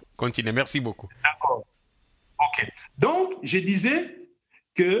 vraiment. Continuez, merci beaucoup. D'accord. OK. Donc, je disais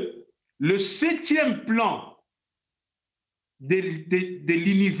que le 7e plan de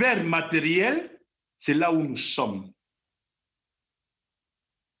l'univers matériel, c'est là où nous sommes.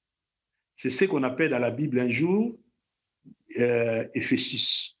 C'est ce qu'on appelle dans la Bible un jour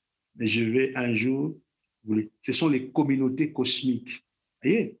Éphésus. Mais je vais un jour, ce sont les communautés cosmiques. Vous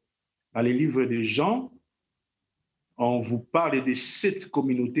voyez, dans les livres de Jean, on vous parle de 7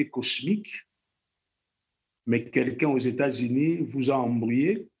 communautés cosmiques, mais quelqu'un aux États-Unis vous a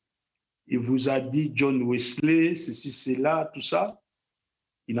embrouillé, il vous a dit John Wesley, ceci, cela, tout ça.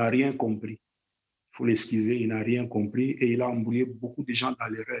 Il n'a rien compris. Il faut l'excuser, il n'a rien compris et il a embrouillé beaucoup de gens dans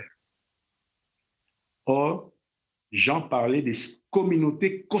l'erreur. Or, Jean parlait des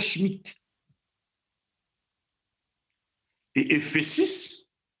communautés cosmiques. Et Éphésus,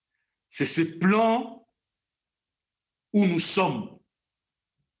 c'est ce plan où nous sommes.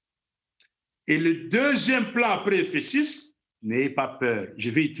 Et le 2e plan après Éphésus, n'ayez pas peur.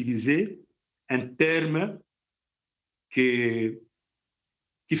 Je vais utiliser un terme qui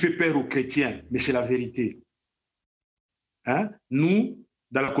fait peur aux chrétiens, mais c'est la vérité. Hein? Nous,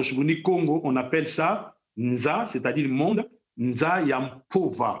 dans la cosmogonie Congo, on appelle ça Nza, c'est-à-dire monde. Nza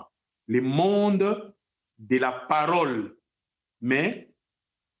Yampova, le monde de la parole. Mais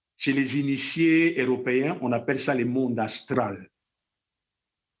chez les initiés européens, on appelle ça le monde astral.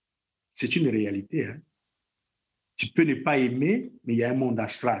 C'est une réalité. Hein? Tu peux ne pas aimer, mais il y a un monde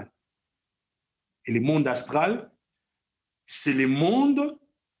astral. Et le monde astral, c'est le monde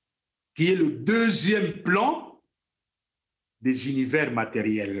qui est le 2e plan des univers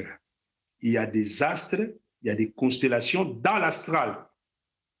matériels. Il y a des astres, il y a des constellations dans l'astral.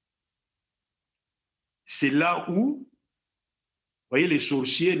 C'est là où, vous voyez les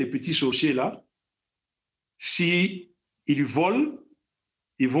sorciers, les petits sorciers là, si ils volent,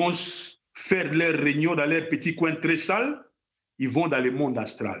 ils vont faire leur réunion dans leur petit coin très sale, ils vont dans le monde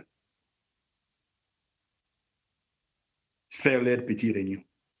astral. Faire leur petite réunion.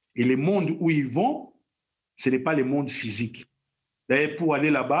 Et le monde où ils vont, ce n'est pas le monde physique. D'ailleurs, pour aller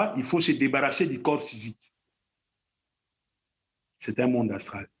là-bas, il faut se débarrasser du corps physique. C'est un monde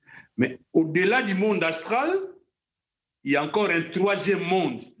astral. Mais au-delà du monde astral, il y a encore un 3e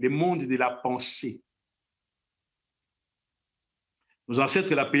monde, le monde de la pensée. Nos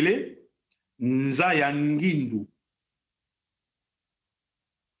ancêtres l'appelaient Nzayangindu.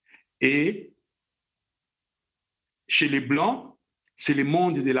 Et chez les Blancs, c'est le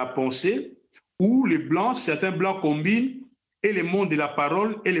monde de la pensée, où les Blancs, certains Blancs combinent et le monde de la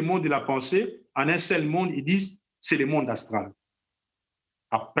parole et le monde de la pensée en un seul monde. Ils disent c'est le monde astral.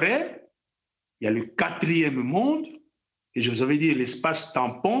 Après, il y a le 4e monde, et je vous avais dit l'espace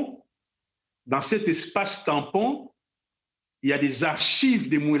tampon. Dans cet espace tampon, il y a des archives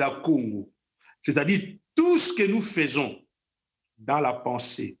de Mouela Congo, c'est-à-dire tout ce que nous faisons dans la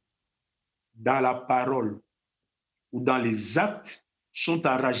pensée, dans la parole ou dans les actes sont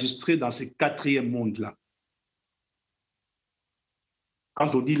enregistrés dans ce 4e monde-là.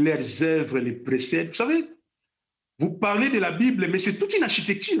 Quand on dit leurs œuvres les précèdent, vous savez, vous parlez de la Bible, mais c'est toute une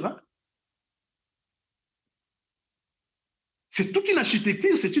architecture. Hein? C'est toute une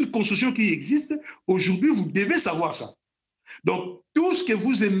architecture, c'est une construction qui existe. Aujourd'hui, vous devez savoir ça. Donc, tout ce que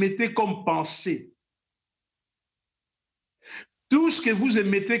vous émettez comme pensée, tout ce que vous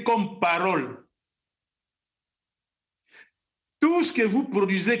émettez comme parole, tout ce que vous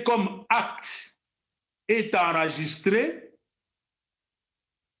produisez comme acte est enregistré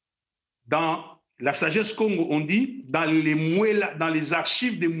dans la sagesse Congo, on dit, dans les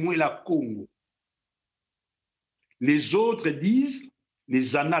archives de Mouela Congo. Les autres disent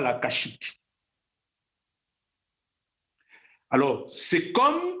les annales akashiques. Alors, c'est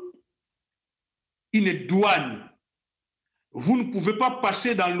comme une douane. Vous ne pouvez pas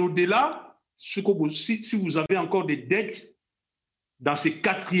passer dans l'au-delà si vous avez encore des dettes dans ces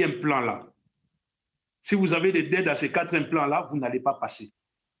 4e plans-là. Si vous avez des dettes à ces 4 implants-là, vous n'allez pas passer.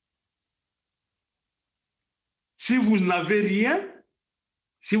 Si vous n'avez rien,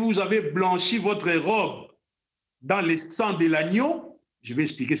 si vous avez blanchi votre robe dans le sang de l'agneau, je vais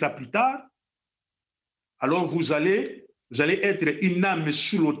expliquer ça plus tard, alors vous allez être une âme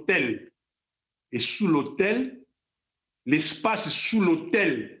sous l'autel. Et sous l'autel, l'espace sous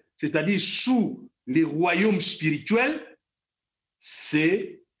l'autel, c'est-à-dire sous les royaumes spirituels,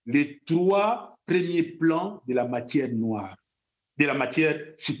 c'est les 3 premiers plans de la matière noire, de la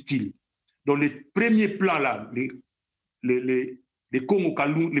matière subtile. Donc les premiers plans là, les Kongo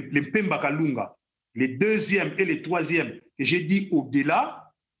Kalunga, les Pemba Kalunga, les 2e et les 3e, que j'ai dit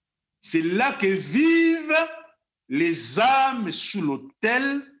au-delà, c'est là que vivent les âmes sous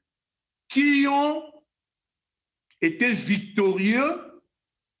l'autel qui ont été victorieux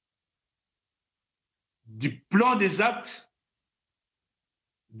du plan des actes,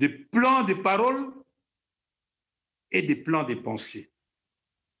 des plans des paroles et des plans des pensées.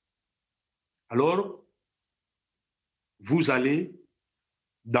 Alors, vous allez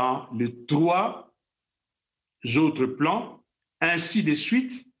dans les 3 autres plans, ainsi de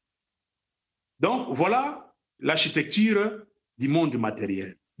suite. Donc, voilà l'architecture du monde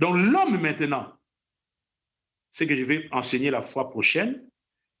matériel. Donc, l'homme maintenant, c'est que je vais enseigner la fois prochaine,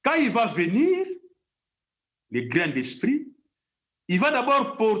 quand il va venir, les grains d'esprit, il va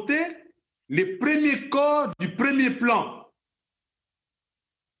d'abord porter les premiers corps du premier plan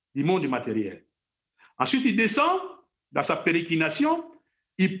du monde matériel. Ensuite, il descend dans sa pérégrination,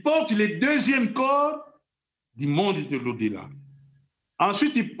 il porte le 2e corps du monde de l'au-delà.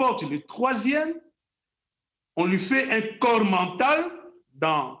 Ensuite, il porte le 3e, on lui fait un corps mental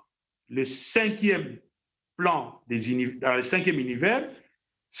dans le 5e plan, dans le 5e univers,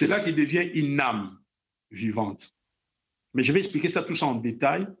 c'est là qu'il devient une âme vivante. Mais je vais expliquer ça tout ça en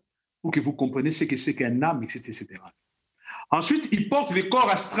détail pour que vous compreniez ce que c'est qu'un âme, etc. Ensuite, il porte le corps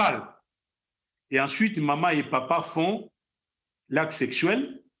astral. Et ensuite, maman et papa font l'acte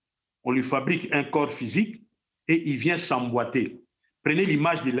sexuel, on lui fabrique un corps physique et il vient s'emboîter. Prenez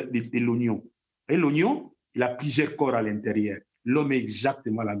l'image de l'oignon. Et l'oignon, il a plusieurs corps à l'intérieur. L'homme est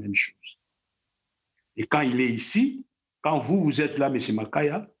exactement la même chose. Et quand il est ici, quand vous êtes là, M.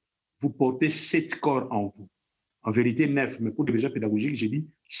 Makaya, vous portez 7 corps en vous. En vérité, 9, mais pour des raisons pédagogiques, j'ai dit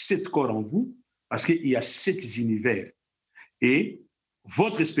 7 corps en vous, parce qu'il y a 7 univers. Et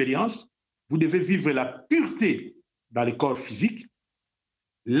votre expérience, vous devez vivre la pureté dans le corps physique,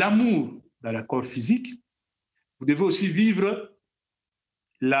 l'amour dans le corps physique. Vous devez aussi vivre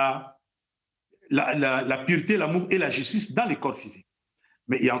la pureté, l'amour et la justice dans le corps physique.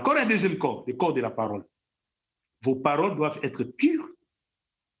 Mais il y a encore un 2e corps, le corps de la parole. Vos paroles doivent être pures.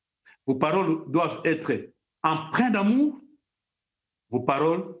 Vos paroles doivent être empreintes d'amour. Vos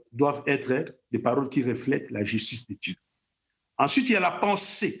paroles doivent être des paroles qui reflètent la justice de Dieu. Ensuite, il y a la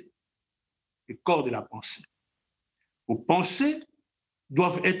pensée, le corps de la pensée. Vos pensées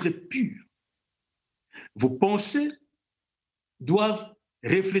doivent être pures. Vos pensées doivent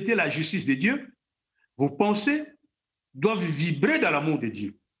refléter la justice de Dieu. Vos pensées doivent vibrer dans l'amour de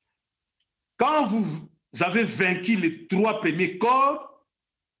Dieu. Quand vous avez vaincu les 3 premiers corps,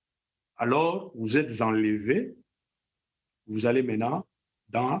 alors vous êtes enlevé. Vous allez maintenant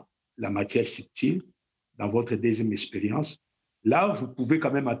dans la matière subtile, dans votre 2e expérience. Là, vous pouvez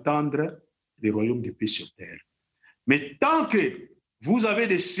quand même attendre les royaumes de paix sur terre. Mais tant que vous avez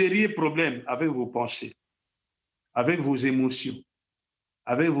des sérieux problèmes avec vos pensées, avec vos émotions,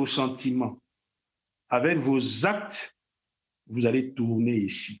 avec vos sentiments, avec vos actes, vous allez tourner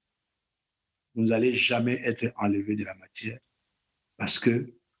ici. Vous n'allez jamais être enlevé de la matière parce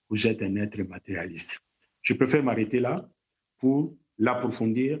que vous êtes un être matérialiste. Je préfère m'arrêter là pour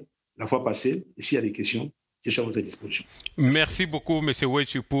l'approfondir la fois passée. Et s'il y a des questions, je suis à votre disposition. Merci beaucoup, M.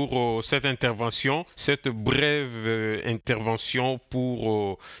 Wechi, pour cette intervention, cette brève intervention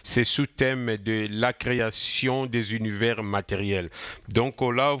pour ces sous-thèmes de la création des univers matériels. Donc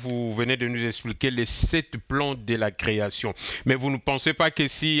là, vous venez de nous expliquer les 7 plans de la création. Mais vous ne pensez pas que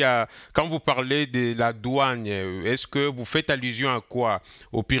si, quand vous parlez de la douane, est-ce que vous faites allusion à quoi?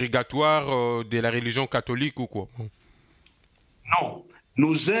 Au purgatoire de la religion catholique ou quoi? Non,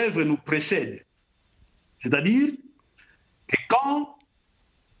 nos œuvres nous précèdent. C'est-à-dire que quand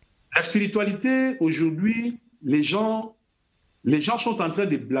la spiritualité, aujourd'hui, les gens sont en train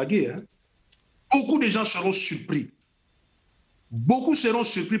de blaguer. Hein. Beaucoup de gens seront surpris. Beaucoup seront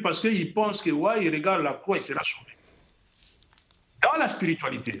surpris parce qu'ils pensent que, ouais, ils regardent la croix, il sera sauvé. Dans la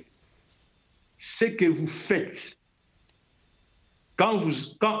spiritualité, ce que vous faites quand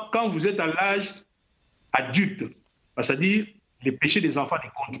vous êtes à l'âge adulte, c'est-à-dire les péchés des enfants ne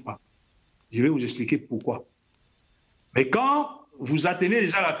comptent pas. Je vais vous expliquer pourquoi. Mais quand vous atteignez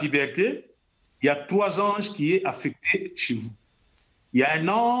déjà la puberté, il y a 3 anges qui sont affectés chez vous. Il y a un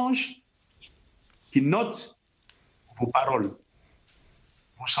ange qui note vos paroles,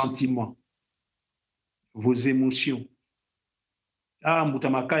 vos sentiments, vos émotions. Ah,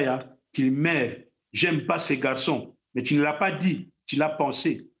 Makaya, qu'il meurt. J'aime pas ces garçons. Mais tu ne l'as pas dit, tu l'as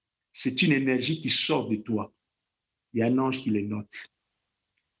pensé. C'est une énergie qui sort de toi. Il y a un ange qui les note.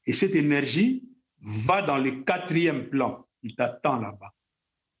 Et cette énergie va dans le 4e plan. Il t'attend là-bas.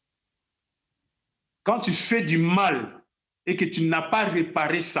 Quand tu fais du mal et que tu n'as pas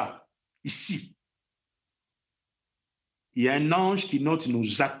réparé ça, ici, il y a un ange qui note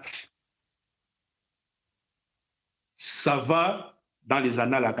nos actes. Ça va dans les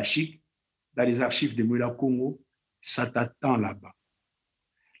annales akashiques, dans les archives de Moula Congo, ça t'attend là-bas.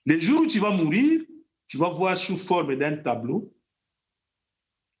 Le jour où tu vas mourir, tu vas voir sous forme d'un tableau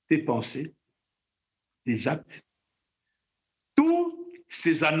tes pensées, tes actes, tous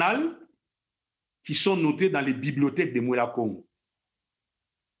ces annales qui sont notés dans les bibliothèques de Moula Congo.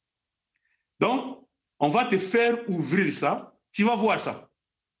 Donc, on va te faire ouvrir ça, tu vas voir ça.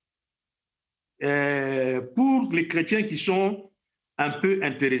 Pour les chrétiens qui sont un peu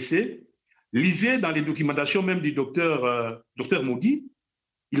intéressés, lisez dans les documentations même du docteur Maudit,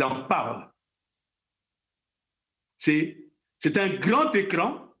 il en parle. C'est un grand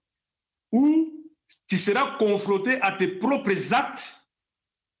écran où tu seras confronté à tes propres actes,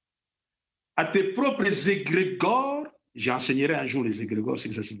 à tes propres égrégores, j'enseignerai un jour les égrégores, c'est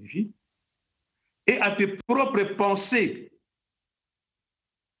ce que ça signifie, et à tes propres pensées.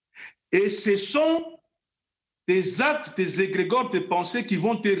 Et ce sont tes actes, tes égrégores, tes pensées qui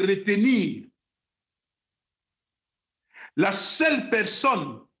vont te retenir. La seule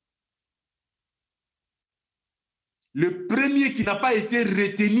personne, le premier qui n'a pas été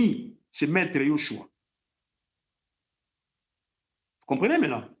retenu, c'est Maître Yoshua. Vous comprenez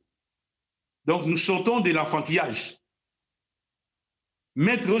maintenant? Donc nous sortons de l'enfantillage.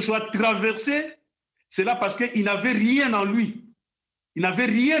 Maître Yoshua traversé, c'est là parce qu'il n'avait rien en lui. Il n'avait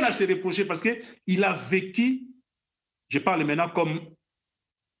rien à se reprocher parce qu'il a vécu, je parle maintenant comme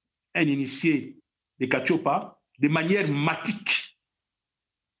un initié de Kachopa, de manière matique.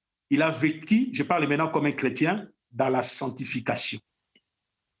 Il a vécu, je parle maintenant comme un chrétien, dans la sanctification.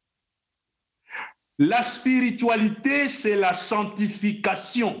 La spiritualité, c'est la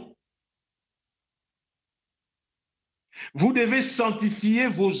sanctification. Vous devez sanctifier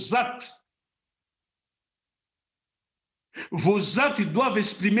vos actes. Vos actes doivent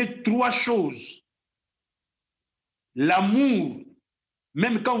exprimer 3 choses. L'amour,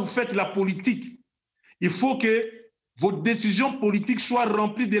 même quand vous faites la politique, il faut que vos décisions politiques soient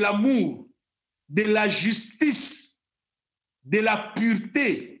remplies de l'amour, de la justice, de la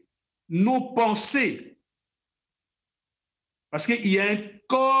pureté, nos pensées. Parce qu'il y a un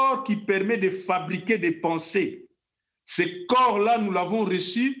corps qui permet de fabriquer des pensées. Ce corps-là, nous l'avons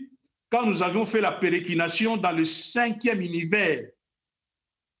reçu quand nous avions fait la pérégrination dans le 5e univers.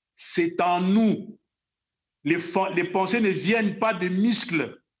 C'est en nous. Les pensées ne viennent pas des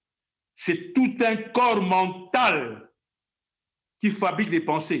muscles. C'est tout un corps mental qui fabrique des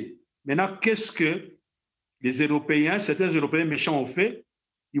pensées. Maintenant, qu'est-ce que les Européens, certains Européens méchants ont fait?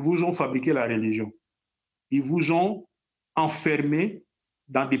 Ils vous ont fabriqué la religion. Ils vous ont enfermé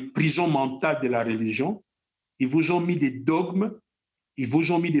dans des prisons mentales de la religion. Ils vous ont mis des dogmes, ils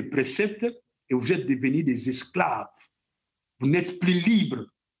vous ont mis des préceptes et vous êtes devenus des esclaves. Vous n'êtes plus libres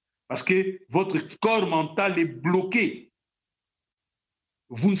parce que votre corps mental est bloqué.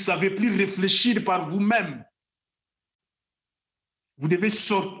 Vous ne savez plus réfléchir par vous-même. Vous devez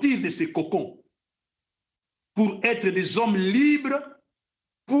sortir de ces cocons pour être des hommes libres,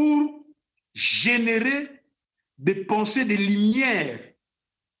 pour générer des pensées de lumière.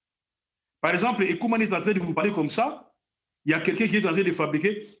 Par exemple, Ekouman est en train de vous parler comme ça. Il y a quelqu'un qui est en train de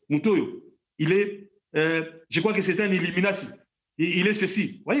fabriquer Moutoyo. Il est, je crois que c'est un Illuminati. Il est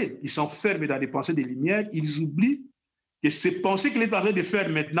ceci. Vous voyez, il s'enferme dans des pensées de lumière. Ils oublient que ces pensées qu'il est en train de faire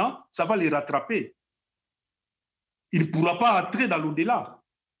maintenant, ça va les rattraper. Il ne pourra pas entrer dans l'au-delà.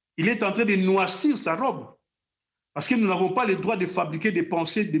 Il est en train de noircir sa robe. Parce que nous n'avons pas le droit de fabriquer des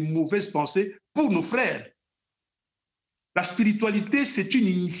pensées, de mauvaises pensées pour nos frères. La spiritualité, c'est une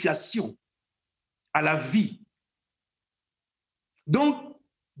initiation à la vie. Donc,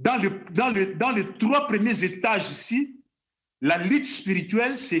 dans les 3 premiers étages ici, la lutte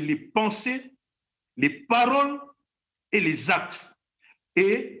spirituelle, c'est les pensées, les paroles et les actes.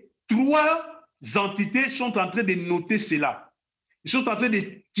 Et 3 entités sont en train de noter cela. Ils sont en train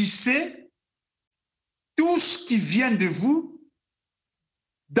de tisser tout ce qui vient de vous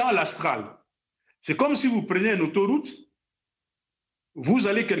dans l'astral. C'est comme si vous prenez une autoroute, vous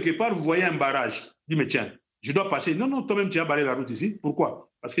allez quelque part, vous voyez un barrage. Dis, mais tiens, je dois passer. Non, non, toi-même, tu as barré la route ici. Pourquoi?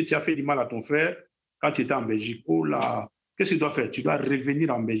 Parce que tu as fait du mal à ton frère quand tu étais en Belgique. Oh là, qu'est-ce que tu dois faire? Tu dois revenir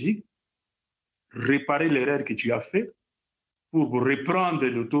en Belgique, réparer l'erreur que tu as faite pour reprendre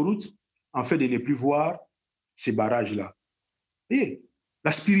l'autoroute, en fait de ne plus voir ces barrages-là. Et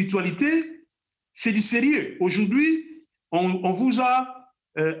la spiritualité, c'est du sérieux. Aujourd'hui, on vous a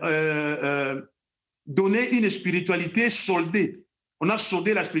donné une spiritualité soldée. On a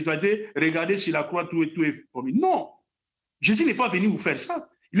soldé la spiritualité, regardez sur la croix, tout est promis. Non, Jésus n'est pas venu vous faire ça.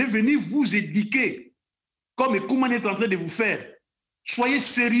 Il est venu vous éduquer, comme Ekouman est en train de vous faire. Soyez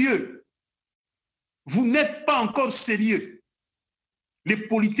sérieux. Vous n'êtes pas encore sérieux. Les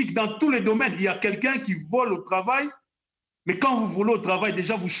politiques, dans tous les domaines, il y a quelqu'un qui vole au travail, mais quand vous volez au travail,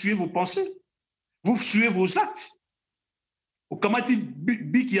 déjà, vous suivez vos pensées. Vous suivez vos actes. Au Kamati,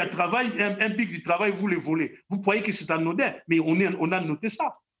 bic, il y a travail, un bic du travail, vous le volez. Vous croyez que c'est anodin, mais on a noté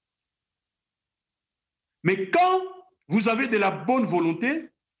ça. Mais quand vous avez de la bonne volonté,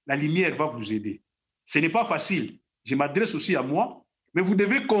 la lumière va vous aider. Ce n'est pas facile. Je m'adresse aussi à moi, mais vous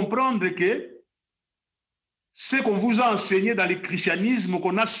devez comprendre que ce qu'on vous a enseigné dans le christianisme,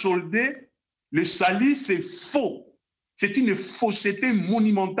 qu'on a soldé, le salut, c'est faux. C'est une fausseté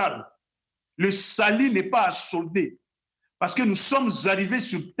monumentale. Le salut n'est pas à solder. Parce que nous sommes arrivés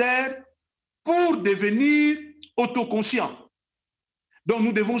sur terre pour devenir autoconscients. Donc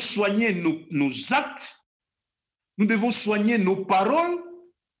nous devons soigner nos actes, nous devons soigner nos paroles,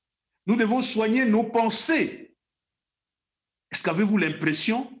 nous devons soigner nos pensées. Est-ce qu'avez-vous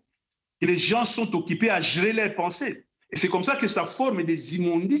l'impression que les gens sont occupés à gérer leurs pensées? Et c'est comme ça que ça forme des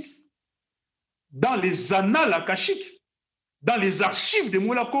immondices dans les annales akashiques, dans les archives de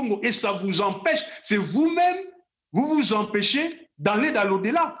Moula Congo, et ça vous empêche, c'est vous-même, vous vous empêchez d'aller dans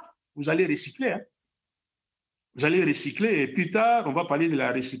l'au-delà. Vous allez recycler. Hein? Vous allez recycler, et plus tard, on va parler de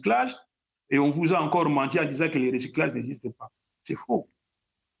la recyclage, et on vous a encore menti en disant que le recyclage n'existe pas. C'est faux.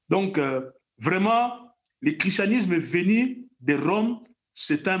 Donc, vraiment, le christianisme venu de Rome,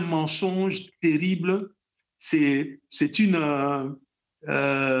 c'est un mensonge terrible. C'est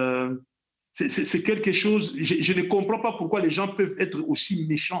quelque chose, je ne comprends pas pourquoi les gens peuvent être aussi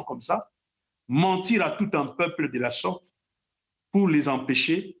méchants comme ça, mentir à tout un peuple de la sorte pour les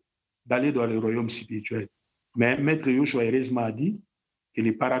empêcher d'aller dans le royaume spirituel. Mais Maître Yoshua Erezma a dit que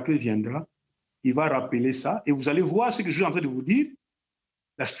le Paraclet viendra, il va rappeler ça, et vous allez voir ce que je suis en train de vous dire.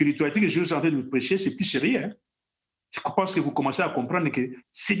 La spiritualité que je suis en train de vous prêcher, c'est plus sérieux. Hein? Je pense que vous commencez à comprendre que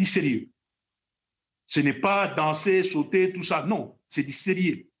c'est du sérieux. Ce n'est pas danser, sauter, tout ça. Non, c'est du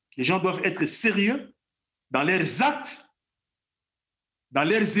sérieux. Les gens doivent être sérieux dans leurs actes, dans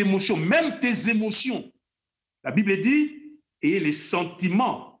leurs émotions, même tes émotions. La Bible dit, et les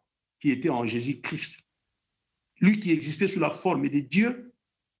sentiments qui étaient en Jésus-Christ. Lui qui existait sous la forme de Dieu,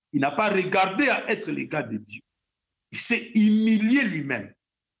 il n'a pas regardé à être l'égal de Dieu. Il s'est humilié lui-même.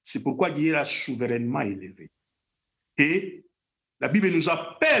 C'est pourquoi Dieu l'a souverainement élevé. Et la Bible nous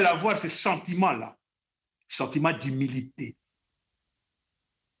appelle à avoir ces sentiments-là, sentiment d'humilité,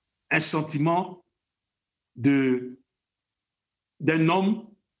 un sentiment d'un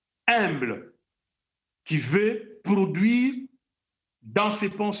homme humble qui veut produire dans ses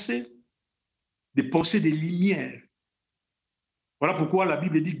pensées des pensées de lumière. Voilà pourquoi la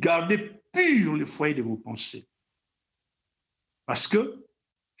Bible dit gardez pur le foyer de vos pensées. Parce que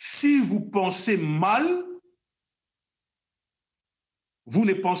si vous pensez mal, vous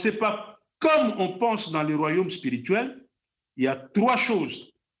ne pensez pas comme on pense dans le royaume spirituel. Il y a 3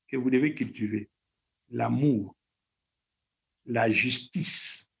 choses que vous devez cultiver. L'amour, la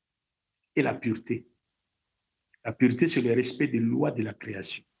justice et la pureté. La pureté, c'est le respect des lois de la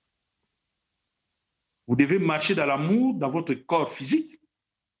création. Vous devez marcher dans l'amour dans votre corps physique.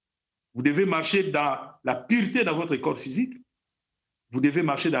 Vous devez marcher dans la pureté dans votre corps physique. Vous devez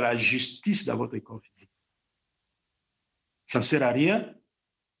marcher dans la justice dans votre corps physique. Ça ne sert à rien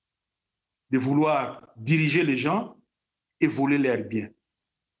de vouloir diriger les gens et voler leurs biens.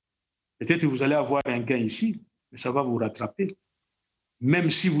 Peut-être que vous allez avoir un gain ici, mais ça va vous rattraper. Même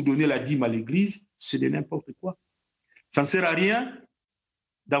si vous donnez la dîme à l'église, c'est de n'importe quoi. Ça ne sert à rien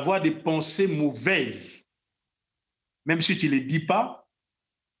d'avoir des pensées mauvaises. Même si tu ne les dis pas,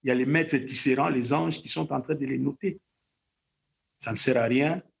 il y a les maîtres tisserands, les anges qui sont en train de les noter. Ça ne sert à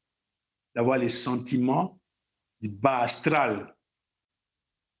rien d'avoir les sentiments du bas astral.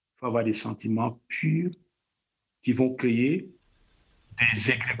 Il faut avoir des sentiments purs qui vont créer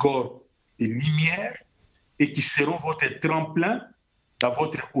des égrégores de lumière et qui seront votre tremplin dans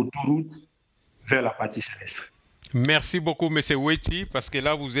votre autoroute vers la partie céleste. Merci beaucoup, Monsieur Weti, parce que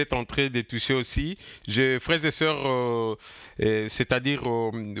là, vous êtes en train de toucher aussi. Frères et sœurs, c'est-à-dire,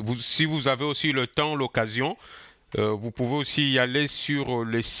 si vous avez aussi le temps, l'occasion, vous pouvez aussi y aller sur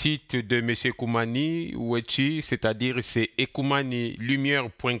le site de Monsieur Koumani Weti, c'est-à-dire c'est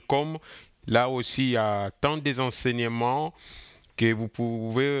ekumanilumière.com. Là aussi, il y a tant des enseignements que vous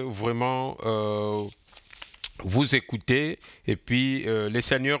pouvez vraiment vous écouter et puis le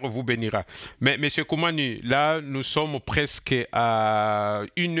Seigneur vous bénira. Mais Monsieur Koumani, là nous sommes presque à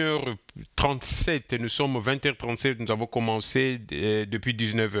 1h37, nous sommes 20h37, nous avons commencé depuis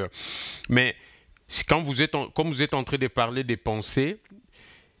 19h. Mais quand comme vous êtes en train de parler des pensées,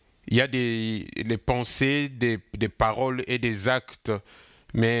 il y a les pensées, des paroles et des actes,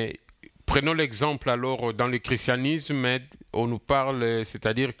 mais prenons l'exemple alors dans le christianisme, on nous parle,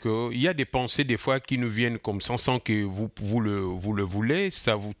 c'est-à-dire qu'il y a des pensées des fois qui nous viennent comme ça sans que vous le voulez,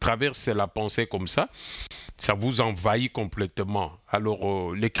 ça vous traverse la pensée comme ça vous envahit complètement.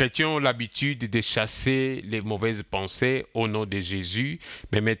 Alors les chrétiens ont l'habitude de chasser les mauvaises pensées au nom de Jésus,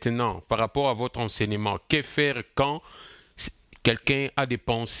 mais maintenant, par rapport à votre enseignement, que faire quand quelqu'un a des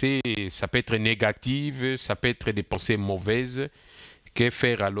pensées, ça peut être négatives, ça peut être des pensées mauvaises. Que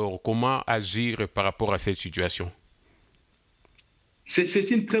faire alors? Comment agir par rapport à cette situation?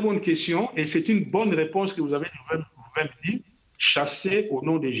 C'est une très bonne question et c'est une bonne réponse que vous avez vous-même dit. Chasser au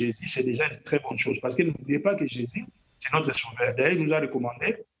nom de Jésus, c'est déjà une très bonne chose. Parce que n'oubliez pas que Jésus, c'est notre sauveur. D'ailleurs, il nous a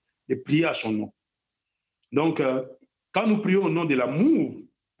recommandé de prier à son nom. Donc, quand nous prions au nom de l'amour,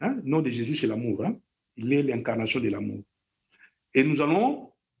 hein, le nom de Jésus, c'est l'amour. Hein, il est l'incarnation de l'amour. Et nous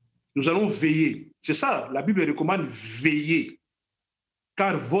allons veiller. C'est ça, la Bible recommande veiller.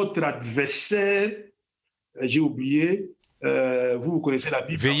 Car votre adversaire, j'ai oublié, vous connaissez la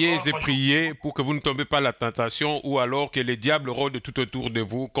Bible. Veillez et priez pour que vous ne tombez pas la tentation ou alors que le diable rôde tout autour de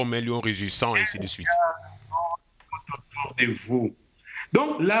vous comme un lion rugissant, et ainsi de suite. Tout autour de vous.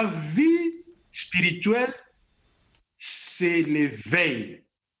 Donc, la vie spirituelle, c'est l'éveil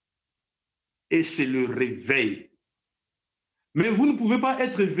et c'est le réveil. Mais vous ne pouvez pas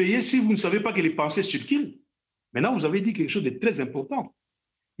être éveillé si vous ne savez pas que les pensées circulent. Maintenant, vous avez dit quelque chose de très important.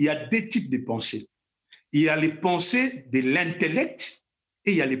 Il y a deux types de pensées. Il y a les pensées de l'intellect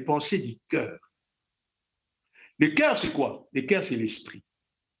et il y a les pensées du cœur. Le cœur, c'est quoi? Le cœur, c'est l'esprit.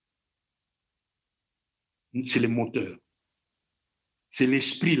 C'est le moteur. C'est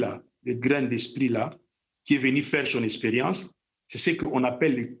l'esprit-là, le grain d'esprit-là, qui est venu faire son expérience. C'est ce qu'on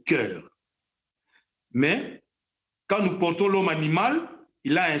appelle le cœur. Mais quand nous portons l'homme animal,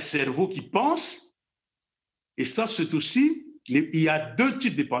 il a un cerveau qui pense. Et ça, c'est aussi, il y a deux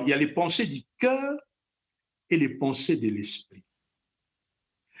types de pensées. Il y a les pensées du cœur et les pensées de l'esprit.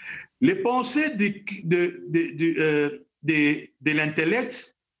 Les pensées de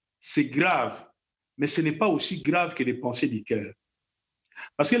l'intellect, c'est grave, mais ce n'est pas aussi grave que les pensées du cœur.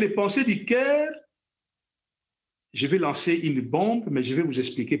 Parce que les pensées du cœur, je vais lancer une bombe, mais je vais vous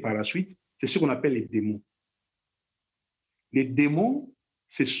expliquer par la suite, c'est ce qu'on appelle les démons. Les démons,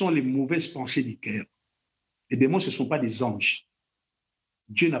 ce sont les mauvaises pensées du cœur. Les démons, ce ne sont pas des anges.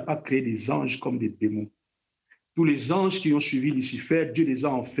 Dieu n'a pas créé des anges comme des démons. Tous les anges qui ont suivi Lucifer, Dieu les a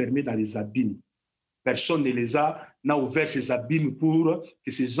enfermés dans les abîmes. Personne n'a ouvert ces abîmes pour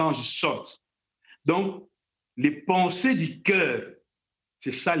que ces anges sortent. Donc, les pensées du cœur,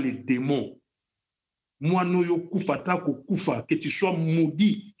 c'est ça les démons. Moi, que tu sois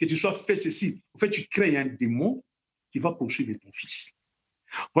maudit, que tu sois fait ceci. En fait, tu crées un démon qui va poursuivre ton fils.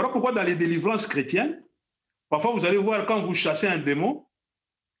 Voilà pourquoi dans les délivrances chrétiennes, parfois vous allez voir quand vous chassez un démon,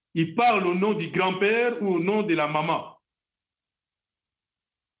 il parle au nom du grand-père ou au nom de la maman.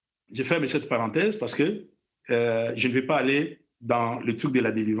 Je ferme cette parenthèse parce que je ne vais pas aller dans le truc de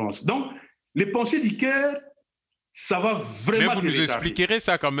la délivrance. Donc, les pensées du cœur, ça va vraiment... Mais vous nous expliquerez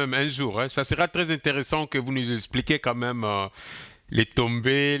ça quand même un jour. Hein. Ça sera très intéressant que vous nous expliquiez quand même les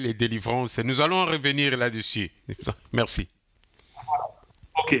tombées, les délivrances. Nous allons revenir là-dessus. Merci.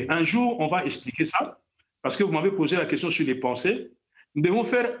 OK, un jour, on va expliquer ça parce que vous m'avez posé la question sur les pensées. Nous devons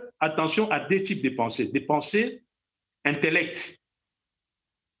faire attention à deux types de pensées. Des pensées intellects.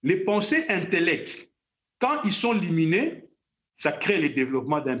 Les pensées intellects, quand ils sont liminées, ça crée le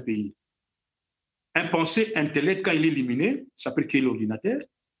développement d'un pays. Un pensée intellect, quand il est éliminé, ça peut créer l'ordinateur,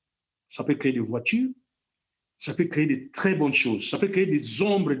 ça peut créer des voitures, ça peut créer de très bonnes choses, ça peut créer des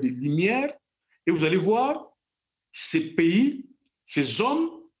ombres de lumière. Et vous allez voir, ces pays, ces hommes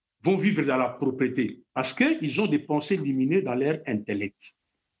vont vivre dans la propriété parce qu'ils ont des pensées liminées dans leur intellect.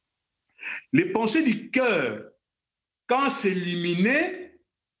 Les pensées du cœur, quand c'est liminé,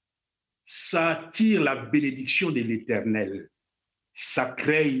 ça attire la bénédiction de l'Éternel. Ça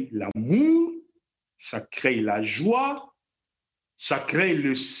crée l'amour, ça crée la joie, ça crée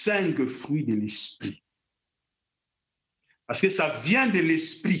le 5 fruits de l'esprit. Parce que ça vient de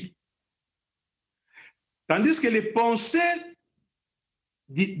l'esprit. Tandis que les pensées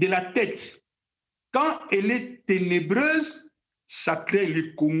de la tête, quand elle est ténébreuse, ça crée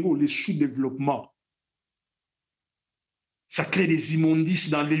le Congo, le sous-développement. Ça crée des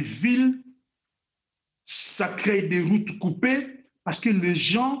immondices dans les villes, ça crée des routes coupées, parce que les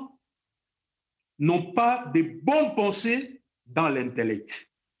gens n'ont pas de bonnes pensées dans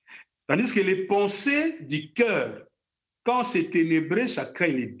l'intellect. Tandis que les pensées du cœur, quand c'est ténébreux, ça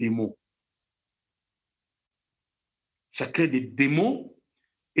crée les démons. Ça crée des démons.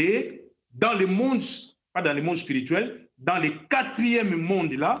 Et dans le monde, pas dans le monde spirituel, dans le 4e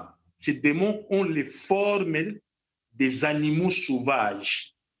monde là, ces démons ont les formes des animaux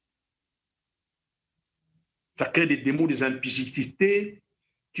sauvages. Ça crée des démons des impudicités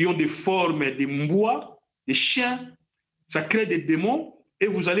qui ont des formes de mbois, des chiens. Ça crée des démons et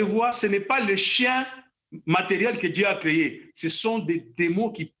vous allez voir, ce n'est pas le chien matériel que Dieu a créé. Ce sont des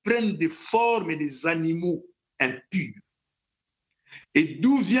démons qui prennent des formes des animaux impurs. Et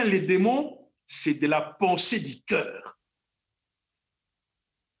d'où viennent les démons? C'est de la pensée du cœur.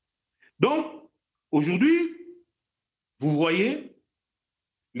 Donc, aujourd'hui, vous voyez,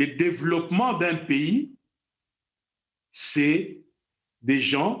 le développement d'un pays, c'est des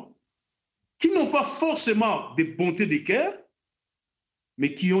gens qui n'ont pas forcément des bontés de cœur,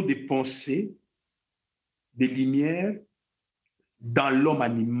 mais qui ont des pensées, des lumières dans l'homme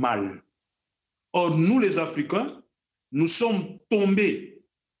animal. Or, nous les Africains, nous sommes tombés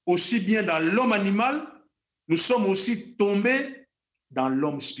aussi bien dans l'homme animal, nous sommes aussi tombés dans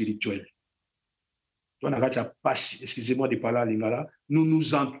l'homme spirituel. Excusez-moi de parler à Lingala, nous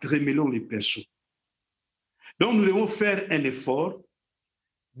nous entremêlons les pinceaux. Donc nous devons faire un effort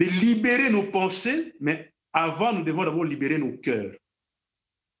de libérer nos pensées, mais avant nous devons d'abord libérer nos cœurs.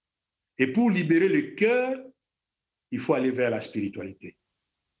 Et pour libérer le cœur, il faut aller vers la spiritualité.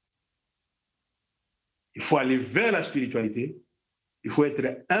 Il faut aller vers la spiritualité, il faut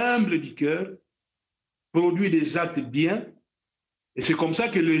être humble du cœur, produire des actes bien, et c'est comme ça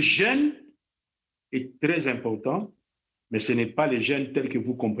que le jeûne est très important, mais ce n'est pas le jeûne tel que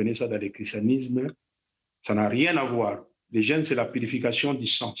vous comprenez ça dans le christianisme, ça n'a rien à voir. Le jeûne, c'est la purification du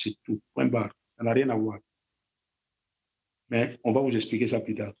sang, c'est tout, point barre, ça n'a rien à voir. Mais on va vous expliquer ça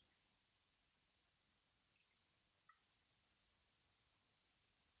plus tard.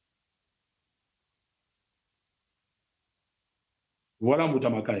 Voilà Arthur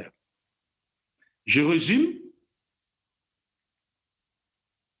Makaya. Je résume.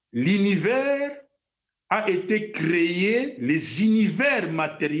 L'univers a été créé, les univers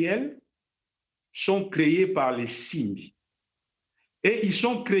matériels sont créés par les signes. Et ils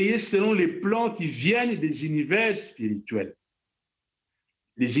sont créés selon les plans qui viennent des univers spirituels.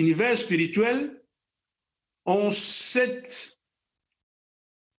 Les univers spirituels ont 7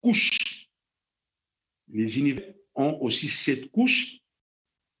 couches. Les univers ont aussi 7 couches,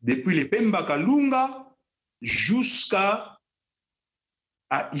 depuis les Pembakalunga jusqu'à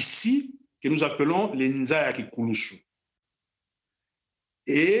ici, que nous appelons les Nzaya Kikulusu.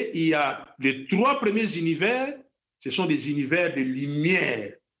 Et il y a les 3 premiers univers, ce sont des univers de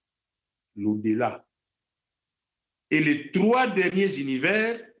lumière, l'au-delà. Et les 3 derniers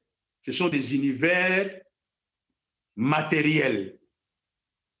univers, ce sont des univers matériels.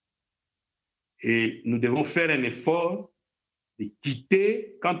 Et nous devons faire un effort de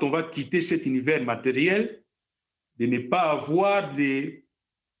quitter, quand on va quitter cet univers matériel, de ne pas avoir des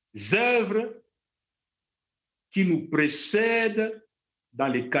œuvres qui nous précèdent dans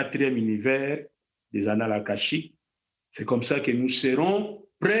le 4e univers des annales akashiques. C'est comme ça que nous serons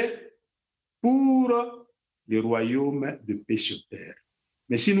prêts pour le royaume de paix sur terre.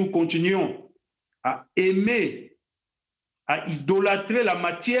 Mais si nous continuons à aimer, à idolâtrer la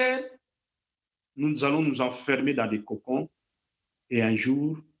matière, nous allons nous enfermer dans des cocons et un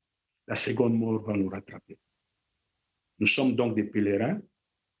jour, la seconde mort va nous rattraper. Nous sommes donc des pèlerins.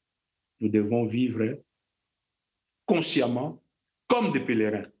 Nous devons vivre consciemment comme des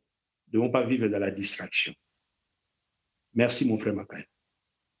pèlerins. Nous ne devons pas vivre dans la distraction. Merci, mon frère Makaya.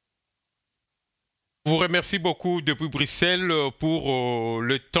 Je vous remercie beaucoup depuis Bruxelles pour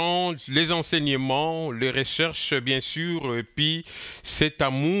le temps, les enseignements, les recherches bien sûr, et puis cet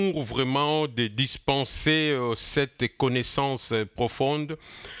amour vraiment de dispenser cette connaissance profonde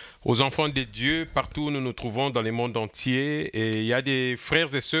aux enfants de Dieu partout où nous nous trouvons dans le monde entier. Et il y a des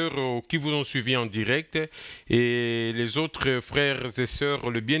frères et sœurs qui vous ont suivi en direct et les autres frères et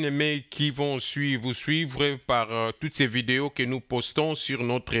sœurs, le bien-aimé, qui vont vous suivre par toutes ces vidéos que nous postons sur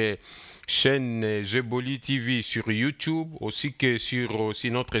notre chaîne Jeboli TV sur YouTube, aussi que sur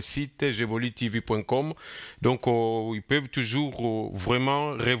aussi notre site jebolitv.com. Donc, ils peuvent toujours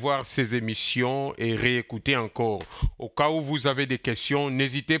vraiment revoir ces émissions et réécouter encore. Au cas où vous avez des questions,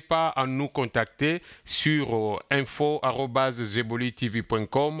 n'hésitez pas à nous contacter sur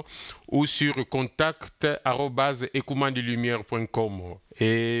info@jebolitv.com ou sur contact@ecoumandelumière.com.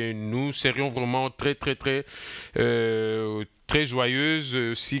 Et nous serions vraiment très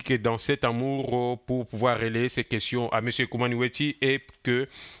joyeuse si que dans cet amour pour pouvoir relayer ces questions à M. Koumaniweti et que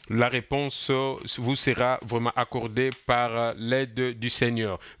la réponse vous sera vraiment accordée par l'aide du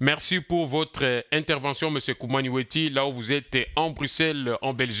Seigneur. Merci pour votre intervention, M. Koumaniweti, là où vous êtes en Bruxelles,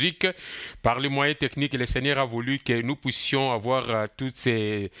 en Belgique. Par les moyens techniques, le Seigneur a voulu que nous puissions avoir toutes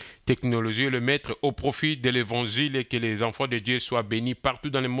ces technologies, le mettre au profit de l'Évangile et que les enfants de Dieu soient bénis partout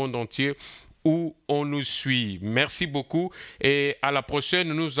dans le monde entier où on nous suit. Merci beaucoup et à la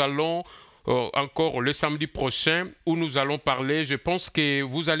prochaine. Nous allons encore le samedi prochain où nous allons parler. Je pense que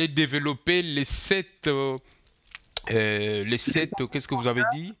vous allez développer les sept... qu'est-ce que vous avez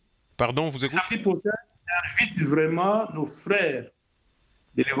dit? Pardon, vous écoutez? Samedi prochain, j'invite vraiment nos frères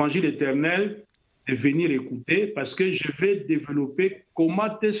de l'Évangile éternel de venir écouter parce que je vais développer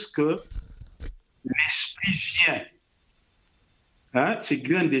comment est-ce que l'Esprit vient. Hein, ce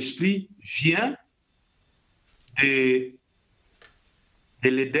grain d'esprit vient de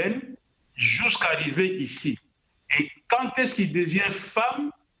l'Éden jusqu'à arriver ici. Et quand est-ce qu'il devient femme?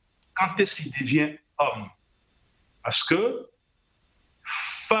 Quand est-ce qu'il devient homme? Parce que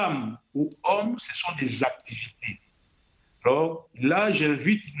femme ou homme, ce sont des activités. Alors là,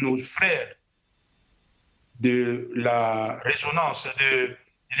 j'invite nos frères de la résonance de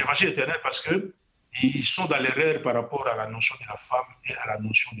l'Évangile éternel parce que ils sont dans l'erreur par rapport à la notion de la femme et à la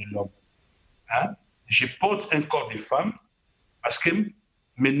notion de l'homme. Hein? Je porte un corps de femme parce que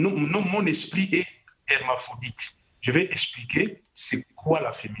mon esprit est hermaphrodite. Je vais expliquer c'est quoi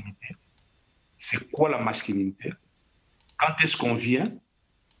la féminité, c'est quoi la masculinité, quand est-ce qu'on vient,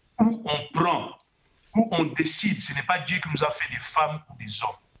 où on prend, où on décide. Ce n'est pas Dieu qui nous a fait des femmes ou des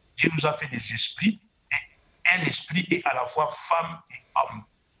hommes. Dieu nous a fait des esprits et un esprit est à la fois femme et homme.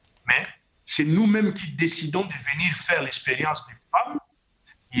 Mais c'est nous-mêmes qui décidons de venir faire l'expérience des femmes.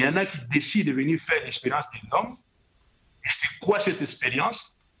 Il y en a qui décident de venir faire l'expérience de l'homme. Et c'est quoi cette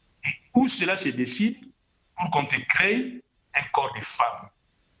expérience? Et où cela se décide pour qu'on te crée un corps de femme.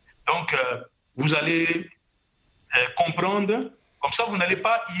 Donc, vous allez comprendre. Comme ça, vous n'allez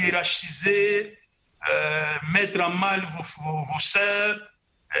pas hiérarchiser, mettre en mal vos sœurs.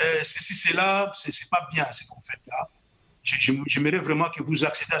 Ceci, cela, c'est pas bien ce que vous faites là. J'aimerais vraiment que vous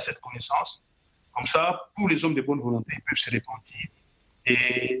accédez à cette connaissance. Comme ça, tous les hommes de bonne volonté peuvent se repentir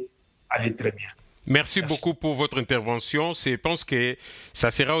et aller très bien. Merci beaucoup pour votre intervention. Je pense que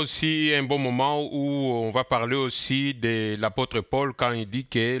ça sera aussi un bon moment où on va parler aussi de l'apôtre Paul quand il dit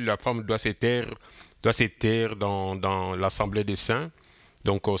que la femme doit se taire dans l'assemblée des saints.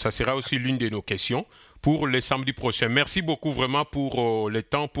 Donc, ça sera aussi l'une de nos questions pour le samedi prochain. Merci beaucoup vraiment pour le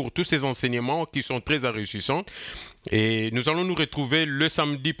temps, pour tous ces enseignements qui sont très enrichissants. Et nous allons nous retrouver le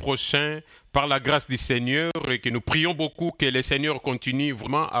samedi prochain par la grâce du Seigneur et que nous prions beaucoup que le Seigneur continue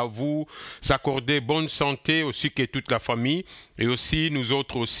vraiment à vous accorder bonne santé aussi que toute la famille et aussi nous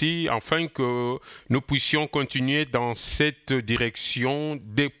autres aussi, afin que nous puissions continuer dans cette direction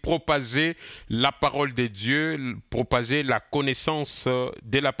de propager la parole de Dieu, propager la connaissance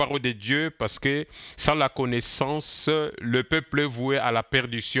de la parole de Dieu parce que sans la connaissance, le peuple est voué à la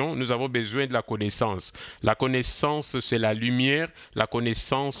perdition. Nous avons besoin de la connaissance. La connaissance, c'est la lumière. La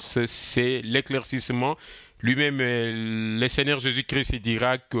connaissance, c'est l'éclaircissement. Lui-même, le Seigneur Jésus-Christ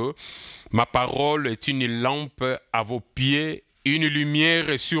dira que ma parole est une lampe à vos pieds, une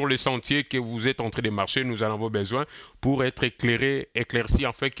lumière sur le sentier que vous êtes en train de marcher. Nous en avons besoin pour être éclairés, éclaircis,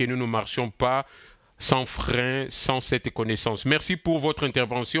 afin que nous ne marchions pas sans frein, sans cette connaissance. Merci pour votre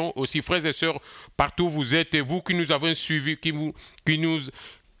intervention. Aussi, frères et sœurs, partout où vous êtes, vous qui nous avez suivis, vous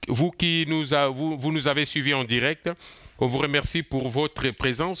nous avez suivis en direct. On vous remercie pour votre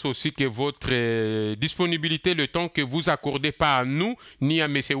présence, aussi que votre disponibilité, le temps que vous accordez pas à nous, ni à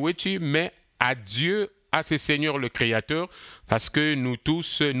M. Wechi, mais à Dieu, à ce Seigneur le Créateur, parce que nous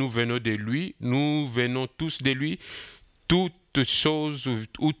tous, nous venons de lui, nous venons tous de lui. Toute chose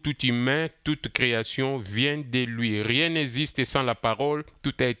ou tout humain, toute création vient de lui. Rien n'existe sans la parole.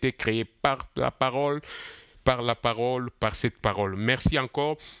 Tout a été créé par la parole, par cette parole. Merci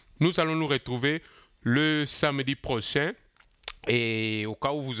encore. Nous allons nous retrouver le samedi prochain. Et au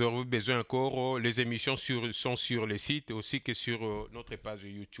cas où vous aurez besoin encore, les émissions sont sur le site aussi que sur notre page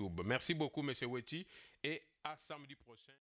YouTube. Merci beaucoup, M. Weti, et à samedi prochain.